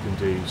so we can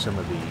do some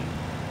of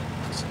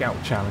the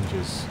scout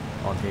challenges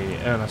on here,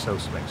 earn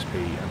ourselves some XP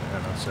and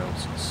earn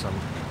ourselves some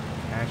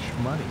cash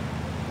money.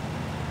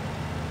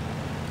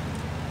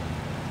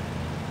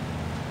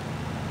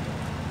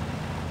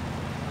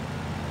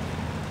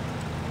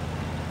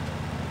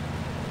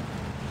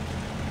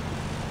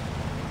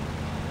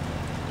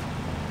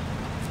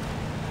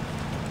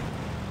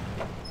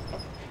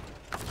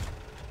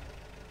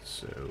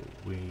 So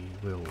we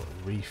will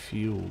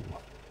refuel.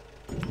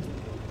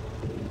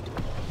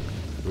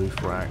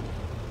 Roof rack,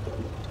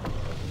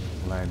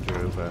 Land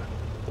Rover,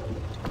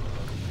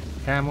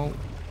 Camel.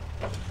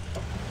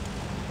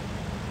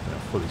 They're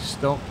fully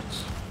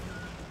stocked.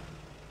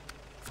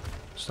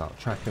 Start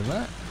tracking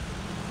that.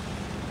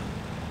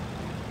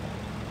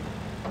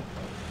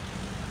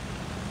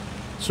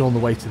 So on the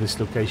way to this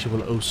location,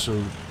 we'll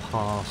also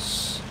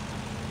pass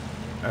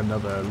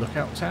another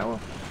lookout tower.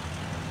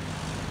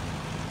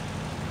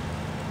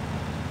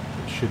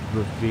 It should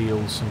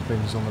reveal some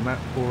things on the map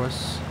for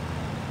us.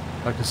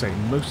 Like I say,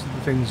 most of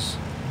the things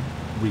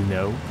we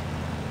know,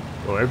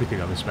 or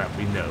everything on this map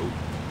we know.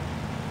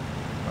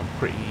 I'm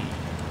pretty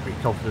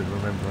confident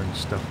remembering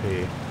stuff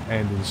here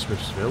and in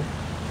Swiftsville.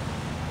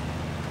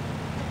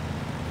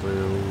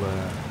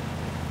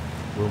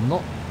 We'll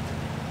not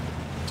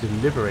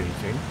deliver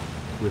anything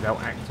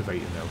without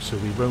activating those, so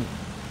we won't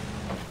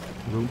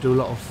do a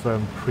lot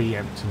of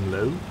preempting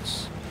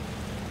loads.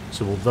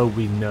 So although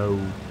we know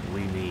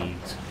we need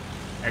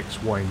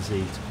X, Y, and Z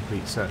to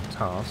complete certain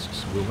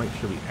tasks, we'll make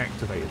sure we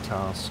activate a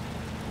task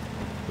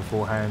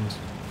beforehand.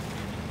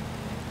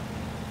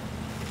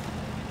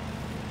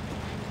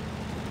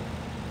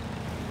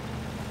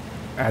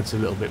 Adds a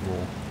little bit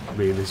more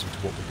realism to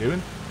what we're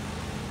doing.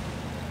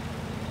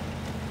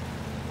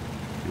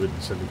 You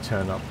wouldn't suddenly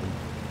turn up and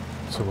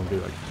someone be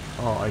like,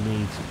 oh, I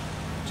need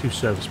 2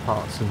 service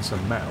parts and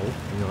some metal,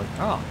 and you're like,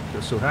 ah,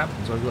 just so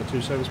happens I've got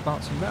 2 service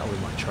parts and metal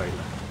in my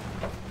trailer.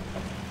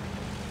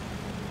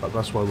 But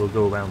that's why we'll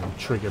go around and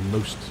trigger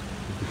most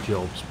of the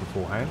jobs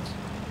beforehand.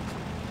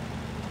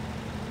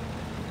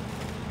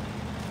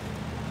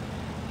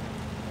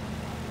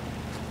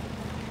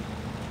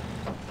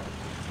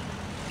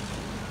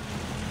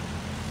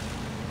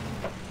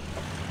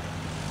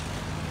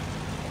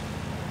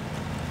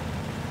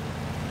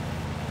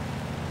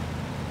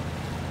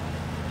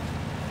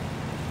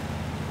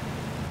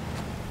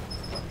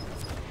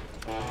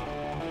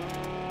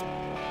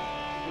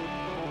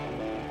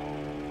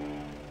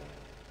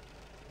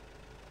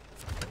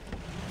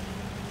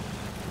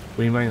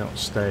 We may not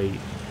stay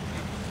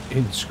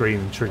in screen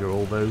and trigger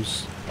all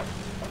those,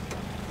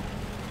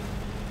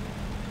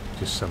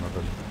 just some of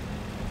them.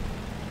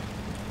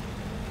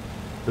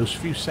 Those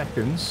few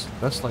seconds,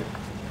 that's like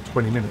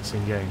 20 minutes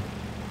in game.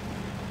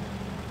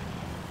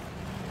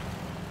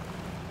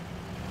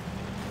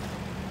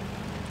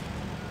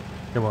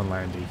 Come on,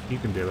 Landy, you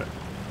can do it.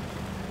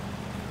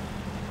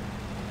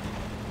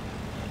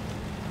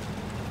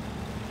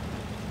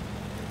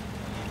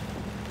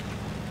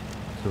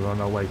 So we're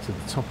on our way to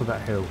the top of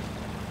that hill,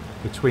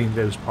 between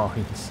those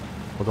pines.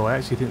 Although I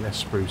actually think they're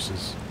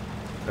spruces.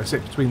 That's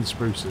it, between the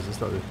spruces. That's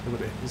not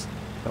what it is.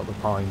 Not the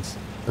pines.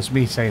 That's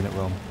me saying it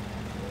wrong.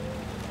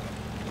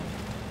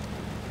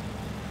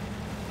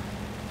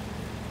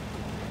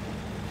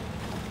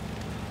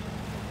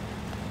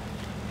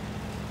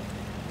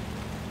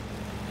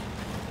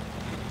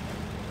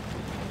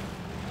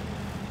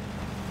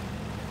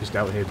 just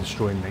out here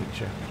destroying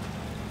nature.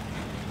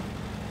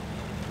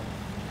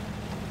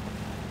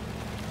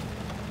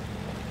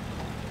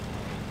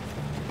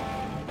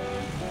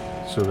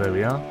 So there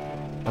we are.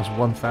 That's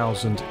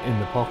 1,000 in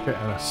the pocket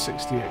and that's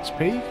 60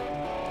 XP.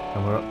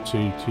 And we're up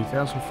to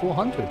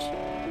 2,400.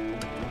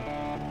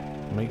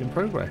 Making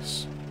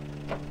progress.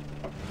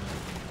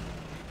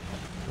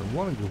 I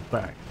want to go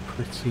back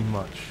pretty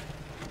much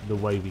the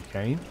way we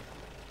came,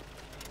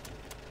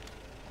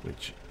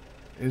 which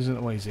isn't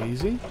always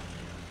easy,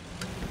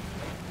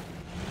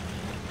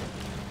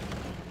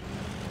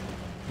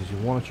 because you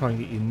want to try and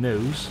get your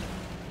nose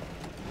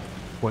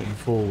pointing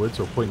forwards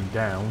or pointing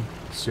down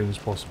as soon as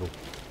possible.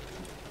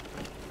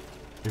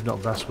 If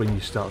not, that's when you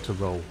start to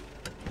roll.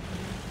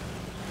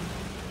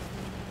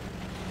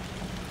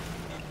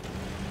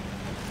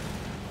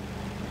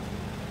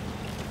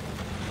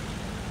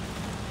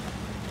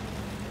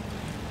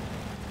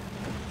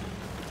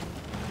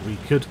 We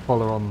could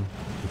follow on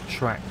the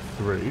track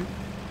through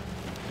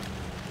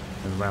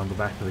and around the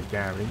back of the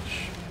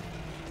garage,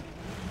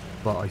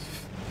 but I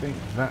think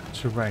that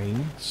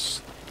terrain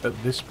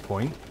at this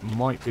point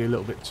might be a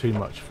little bit too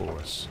much for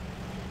us.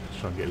 Let's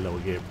try and get lower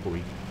gear before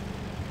we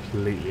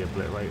completely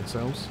obliterate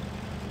ourselves.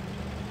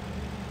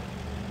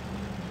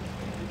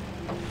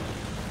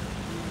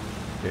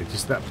 Yeah,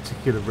 just that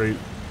particular route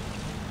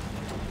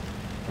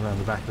around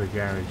the back of the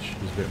garage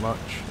is a bit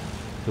much.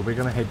 So we're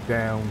going to head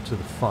down to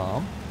the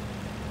farm.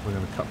 We're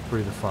going to cut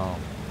through the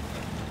farm.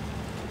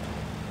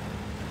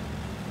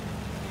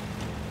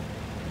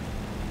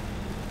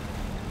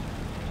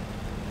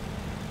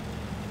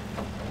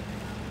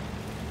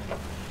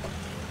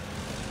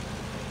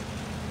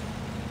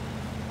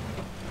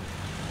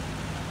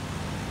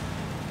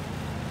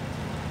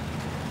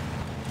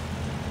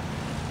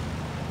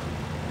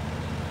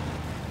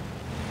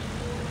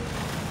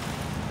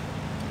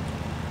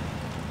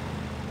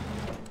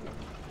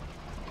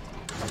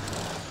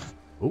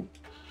 Oh.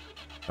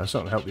 That's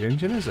not going to help the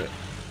engine, is it?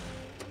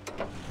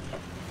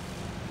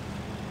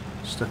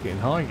 Stuck it in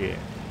high gear.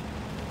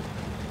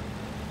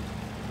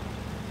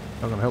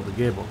 Not going to help the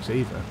gearbox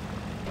either.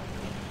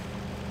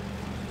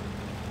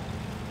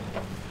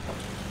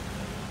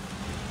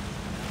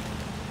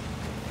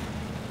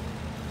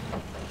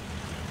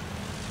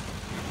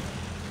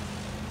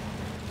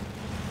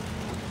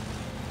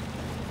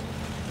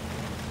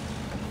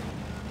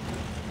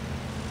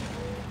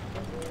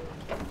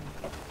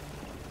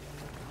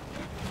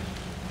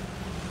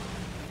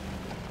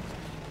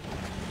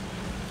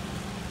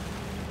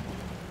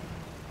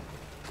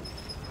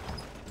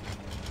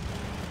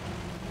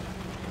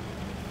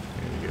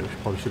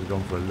 Probably should have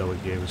gone for a lower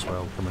gear as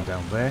well, coming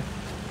down there.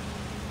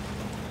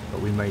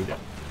 But we made it.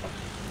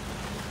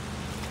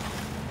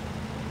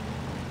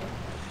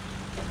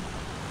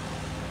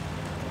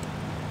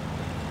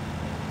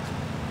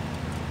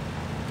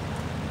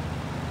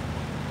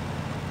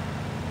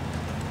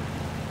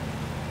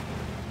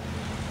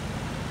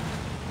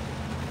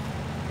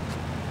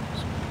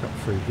 So cut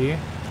through here.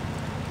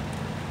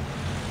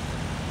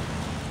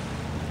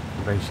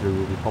 Eventually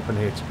we'll be popping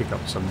here to pick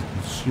up some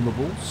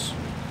consumables.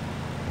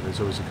 There's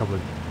always a couple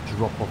of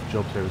drop-off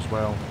jobs there as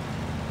well.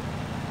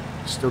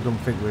 Still don't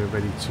think we're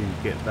ready to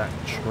get that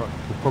truck.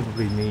 We'll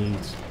probably need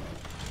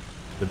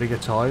the bigger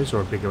tyres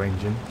or a bigger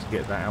engine to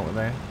get that out of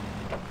there.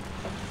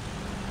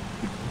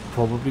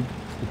 Probably,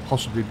 we'll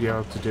possibly be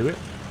able to do it,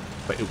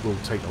 but it will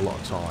take a lot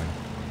of time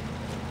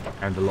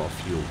and a lot of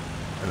fuel.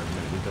 And at the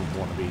minute we don't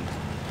want to be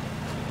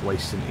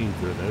wasting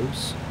either of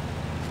those.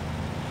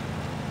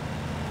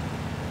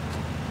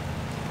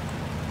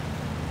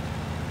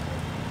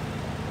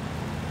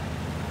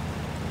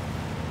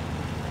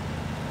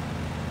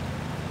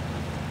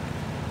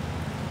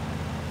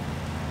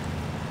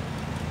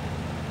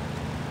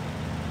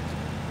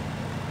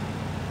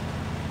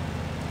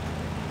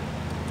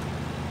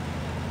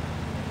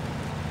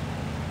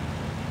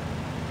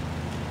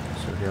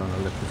 Here on the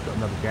left we've got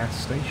another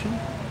gas station.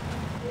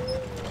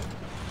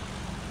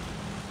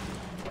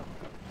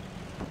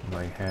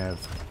 They have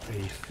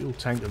a fuel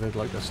tank that they'd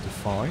like us to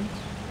find.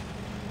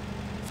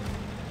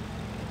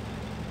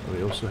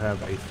 We also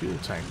have a fuel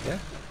tank there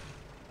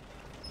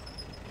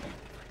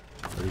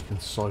that we can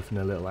siphon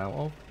a little out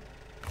of.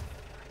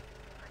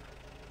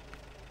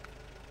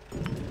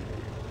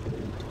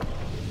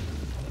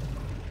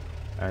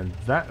 And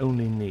that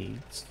only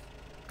needs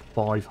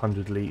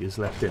 500 litres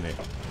left in it.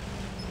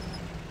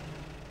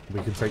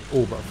 We can take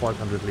all but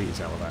 500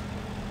 litres out of that,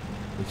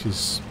 which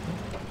is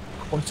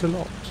quite a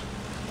lot.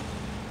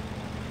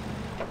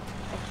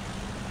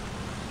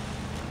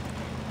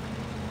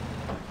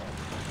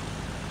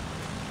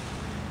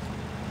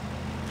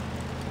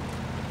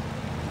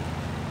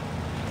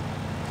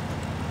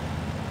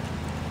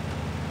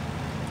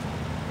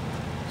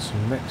 So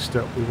next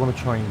up we want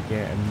to try and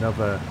get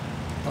another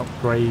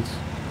upgrade.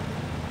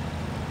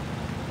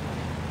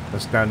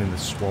 That's down in the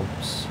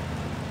swamps.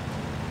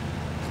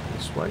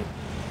 This way.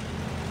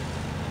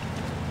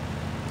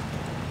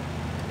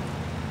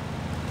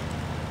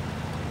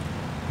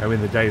 Now in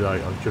the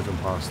daylight I've driven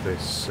past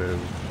this, so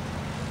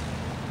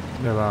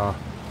there are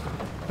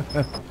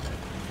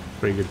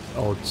Pretty good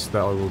odds that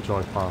I will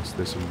drive past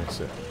this and miss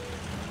it.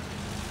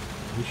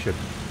 We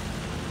shouldn't.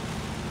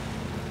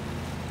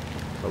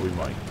 But we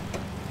might.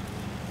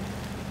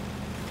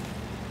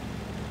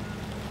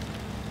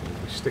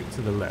 If we stick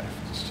to the left,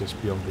 it's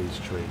just beyond these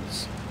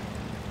trees.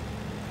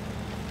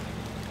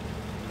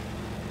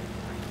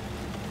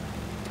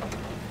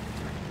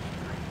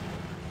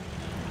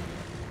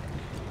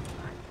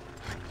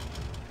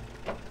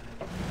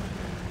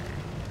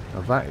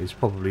 Now that is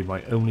probably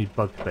my only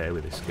bugbear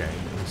with this game,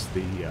 is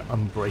the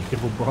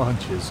unbreakable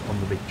branches on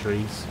the big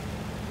trees.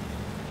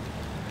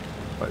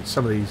 But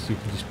some of these you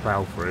can just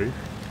plough through,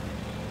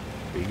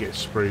 but you get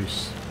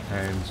spruce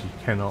and you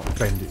cannot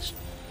bend its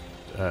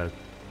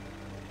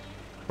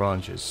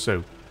branches.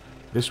 So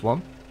this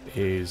one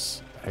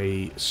is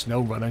a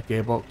SnowRunner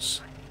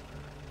gearbox.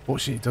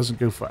 Fortunately it doesn't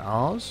go for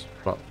ours,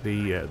 but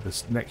the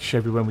next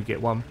Chevy, when we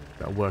get one,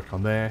 that'll work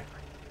on there.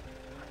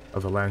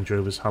 Other Land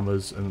Rovers,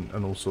 Hummers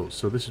and all sorts.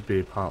 So this would be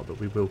a part that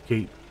we will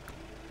keep.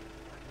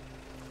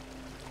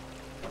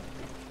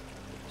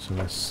 So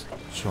let's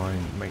try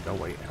and make our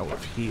way out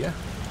of here.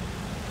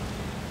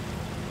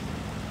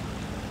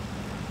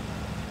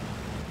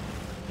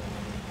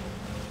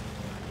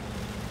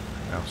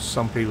 Now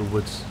some people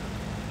would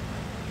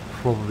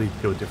probably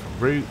go a different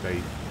route.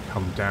 They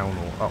come down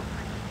or up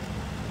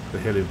the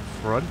hill in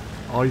front.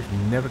 I've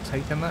never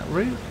taken that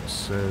route,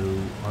 so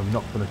I'm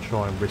not going to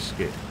try and risk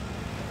it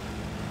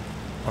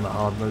on a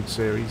hard mode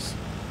series.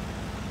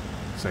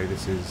 So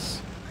this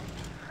is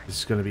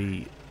going to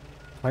be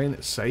playing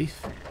it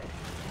safe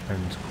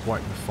and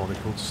quite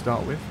methodical to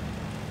start with.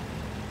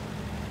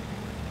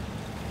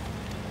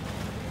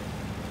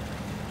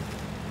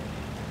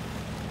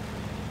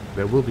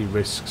 There will be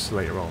risks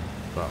later on,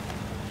 but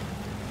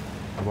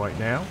right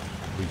now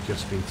we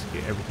just need to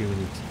get everything we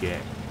need to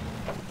get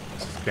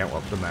to scout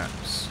up the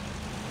maps.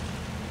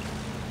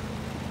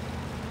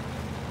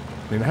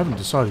 I mean, I haven't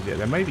decided yet.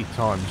 There may be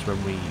times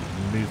when we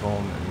move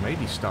on and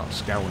maybe start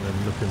scouting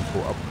and looking for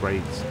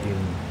upgrades in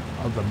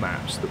other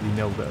maps that we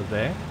know that are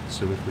there.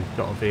 So if we've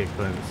got a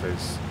vehicle and it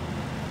says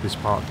this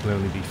part can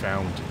only be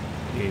found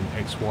in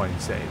X, Y and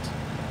Z,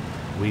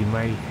 we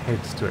may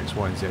head to X,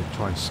 Y and Z,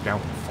 try and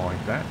scout and find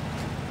that,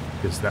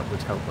 because that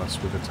would help us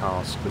with the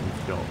task that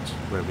we've got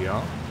where we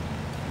are.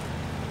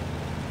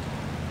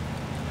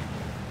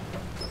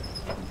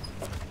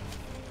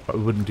 But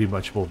we wouldn't do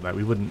much more than that.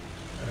 We wouldn't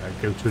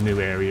go to a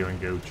new area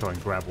and go try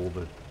and grab all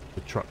the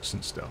trucks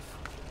and stuff.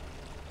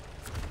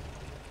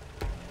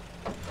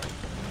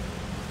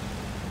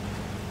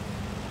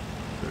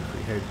 So if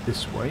we head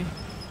this way,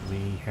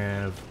 we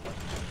have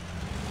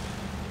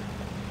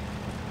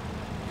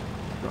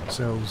got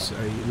ourselves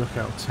a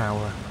lookout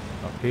tower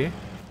up here.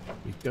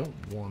 We don't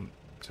want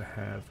to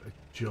have a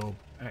job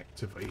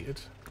activated.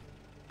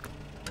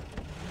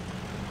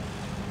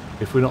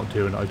 If we're not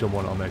doing it, I don't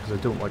want it on there because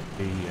I don't like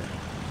the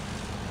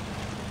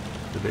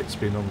bits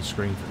being on the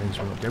screen for things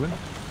we're not doing.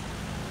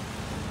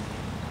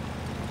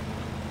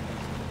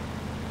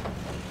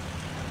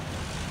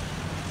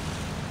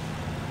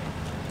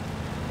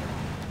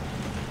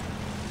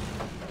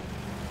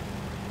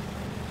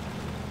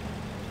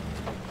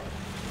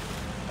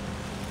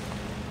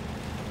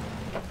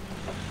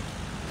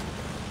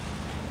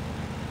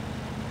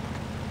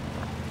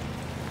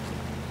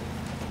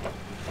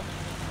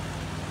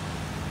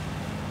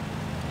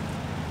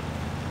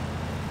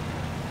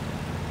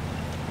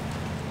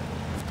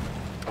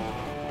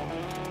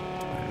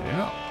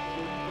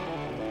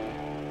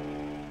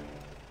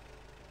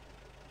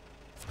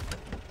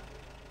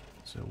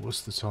 So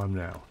what's the time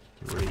now?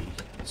 3.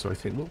 So I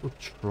think what we'll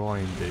try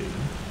and do,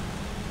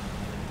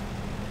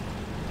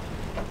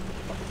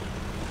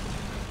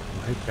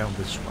 we'll head down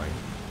this way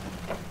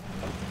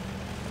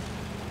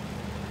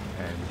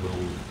and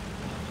we'll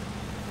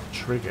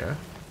trigger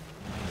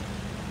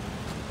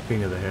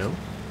King of the Hill.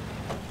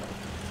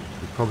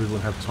 We probably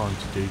won't have time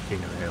to do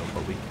King of the Hill,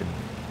 but we can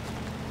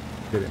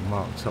get it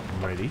marked up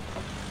and ready.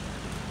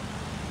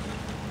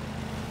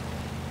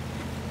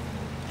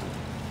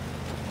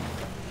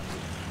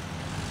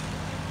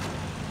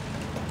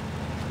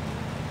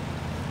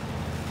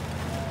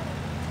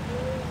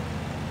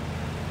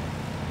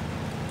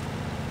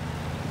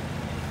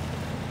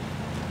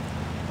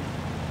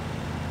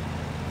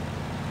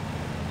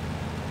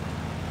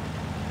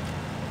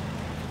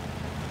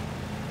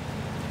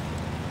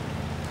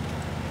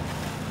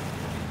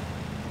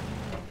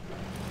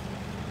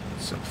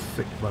 Some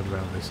thick mud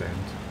around this end.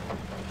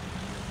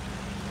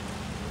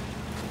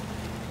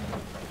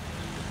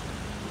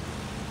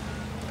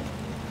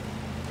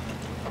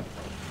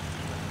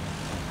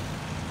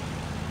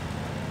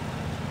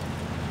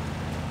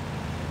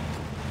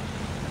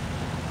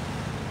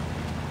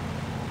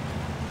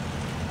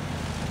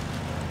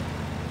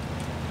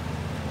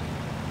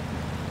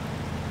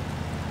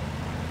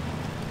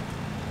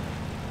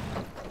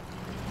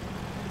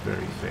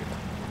 Very thick.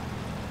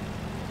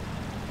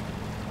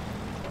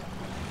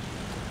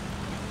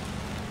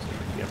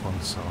 Up on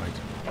the side.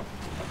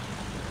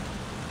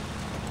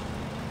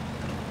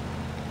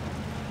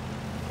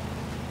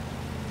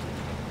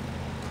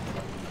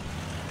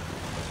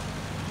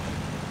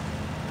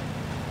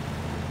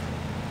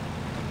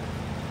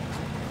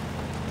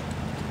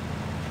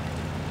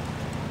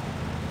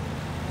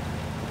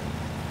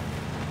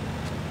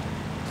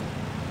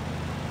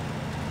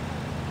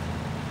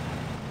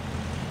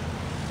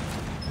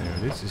 There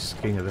it is. This is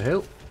King of the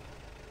Hill.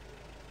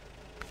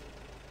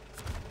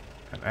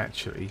 And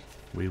actually,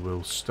 we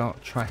will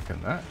start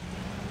tracking that.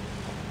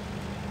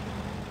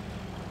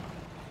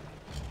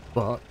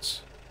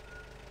 But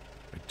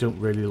I don't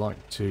really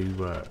like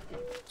to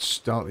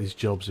start these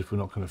jobs if we're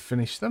not going to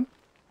finish them.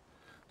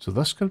 So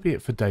that's going to be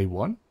it for day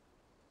one.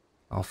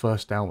 Our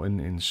first outing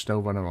in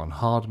SnowRunner on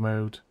hard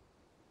mode.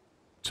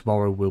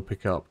 Tomorrow we'll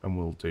pick up and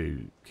we'll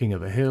do King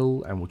of the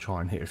Hill, and we'll try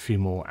and hit a few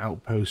more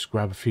outposts,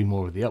 grab a few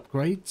more of the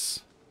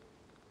upgrades,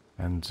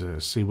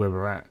 and see where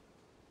we're at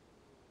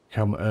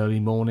come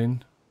early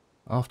morning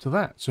after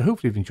that. So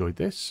hopefully you've enjoyed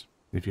this.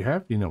 If you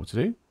have, you know what to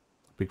do.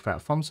 Big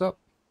fat thumbs up,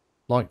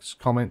 likes,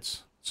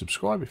 comments,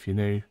 subscribe if you're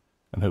new,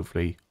 and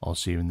hopefully I'll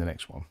see you in the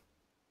next one.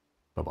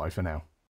 Bye bye for now.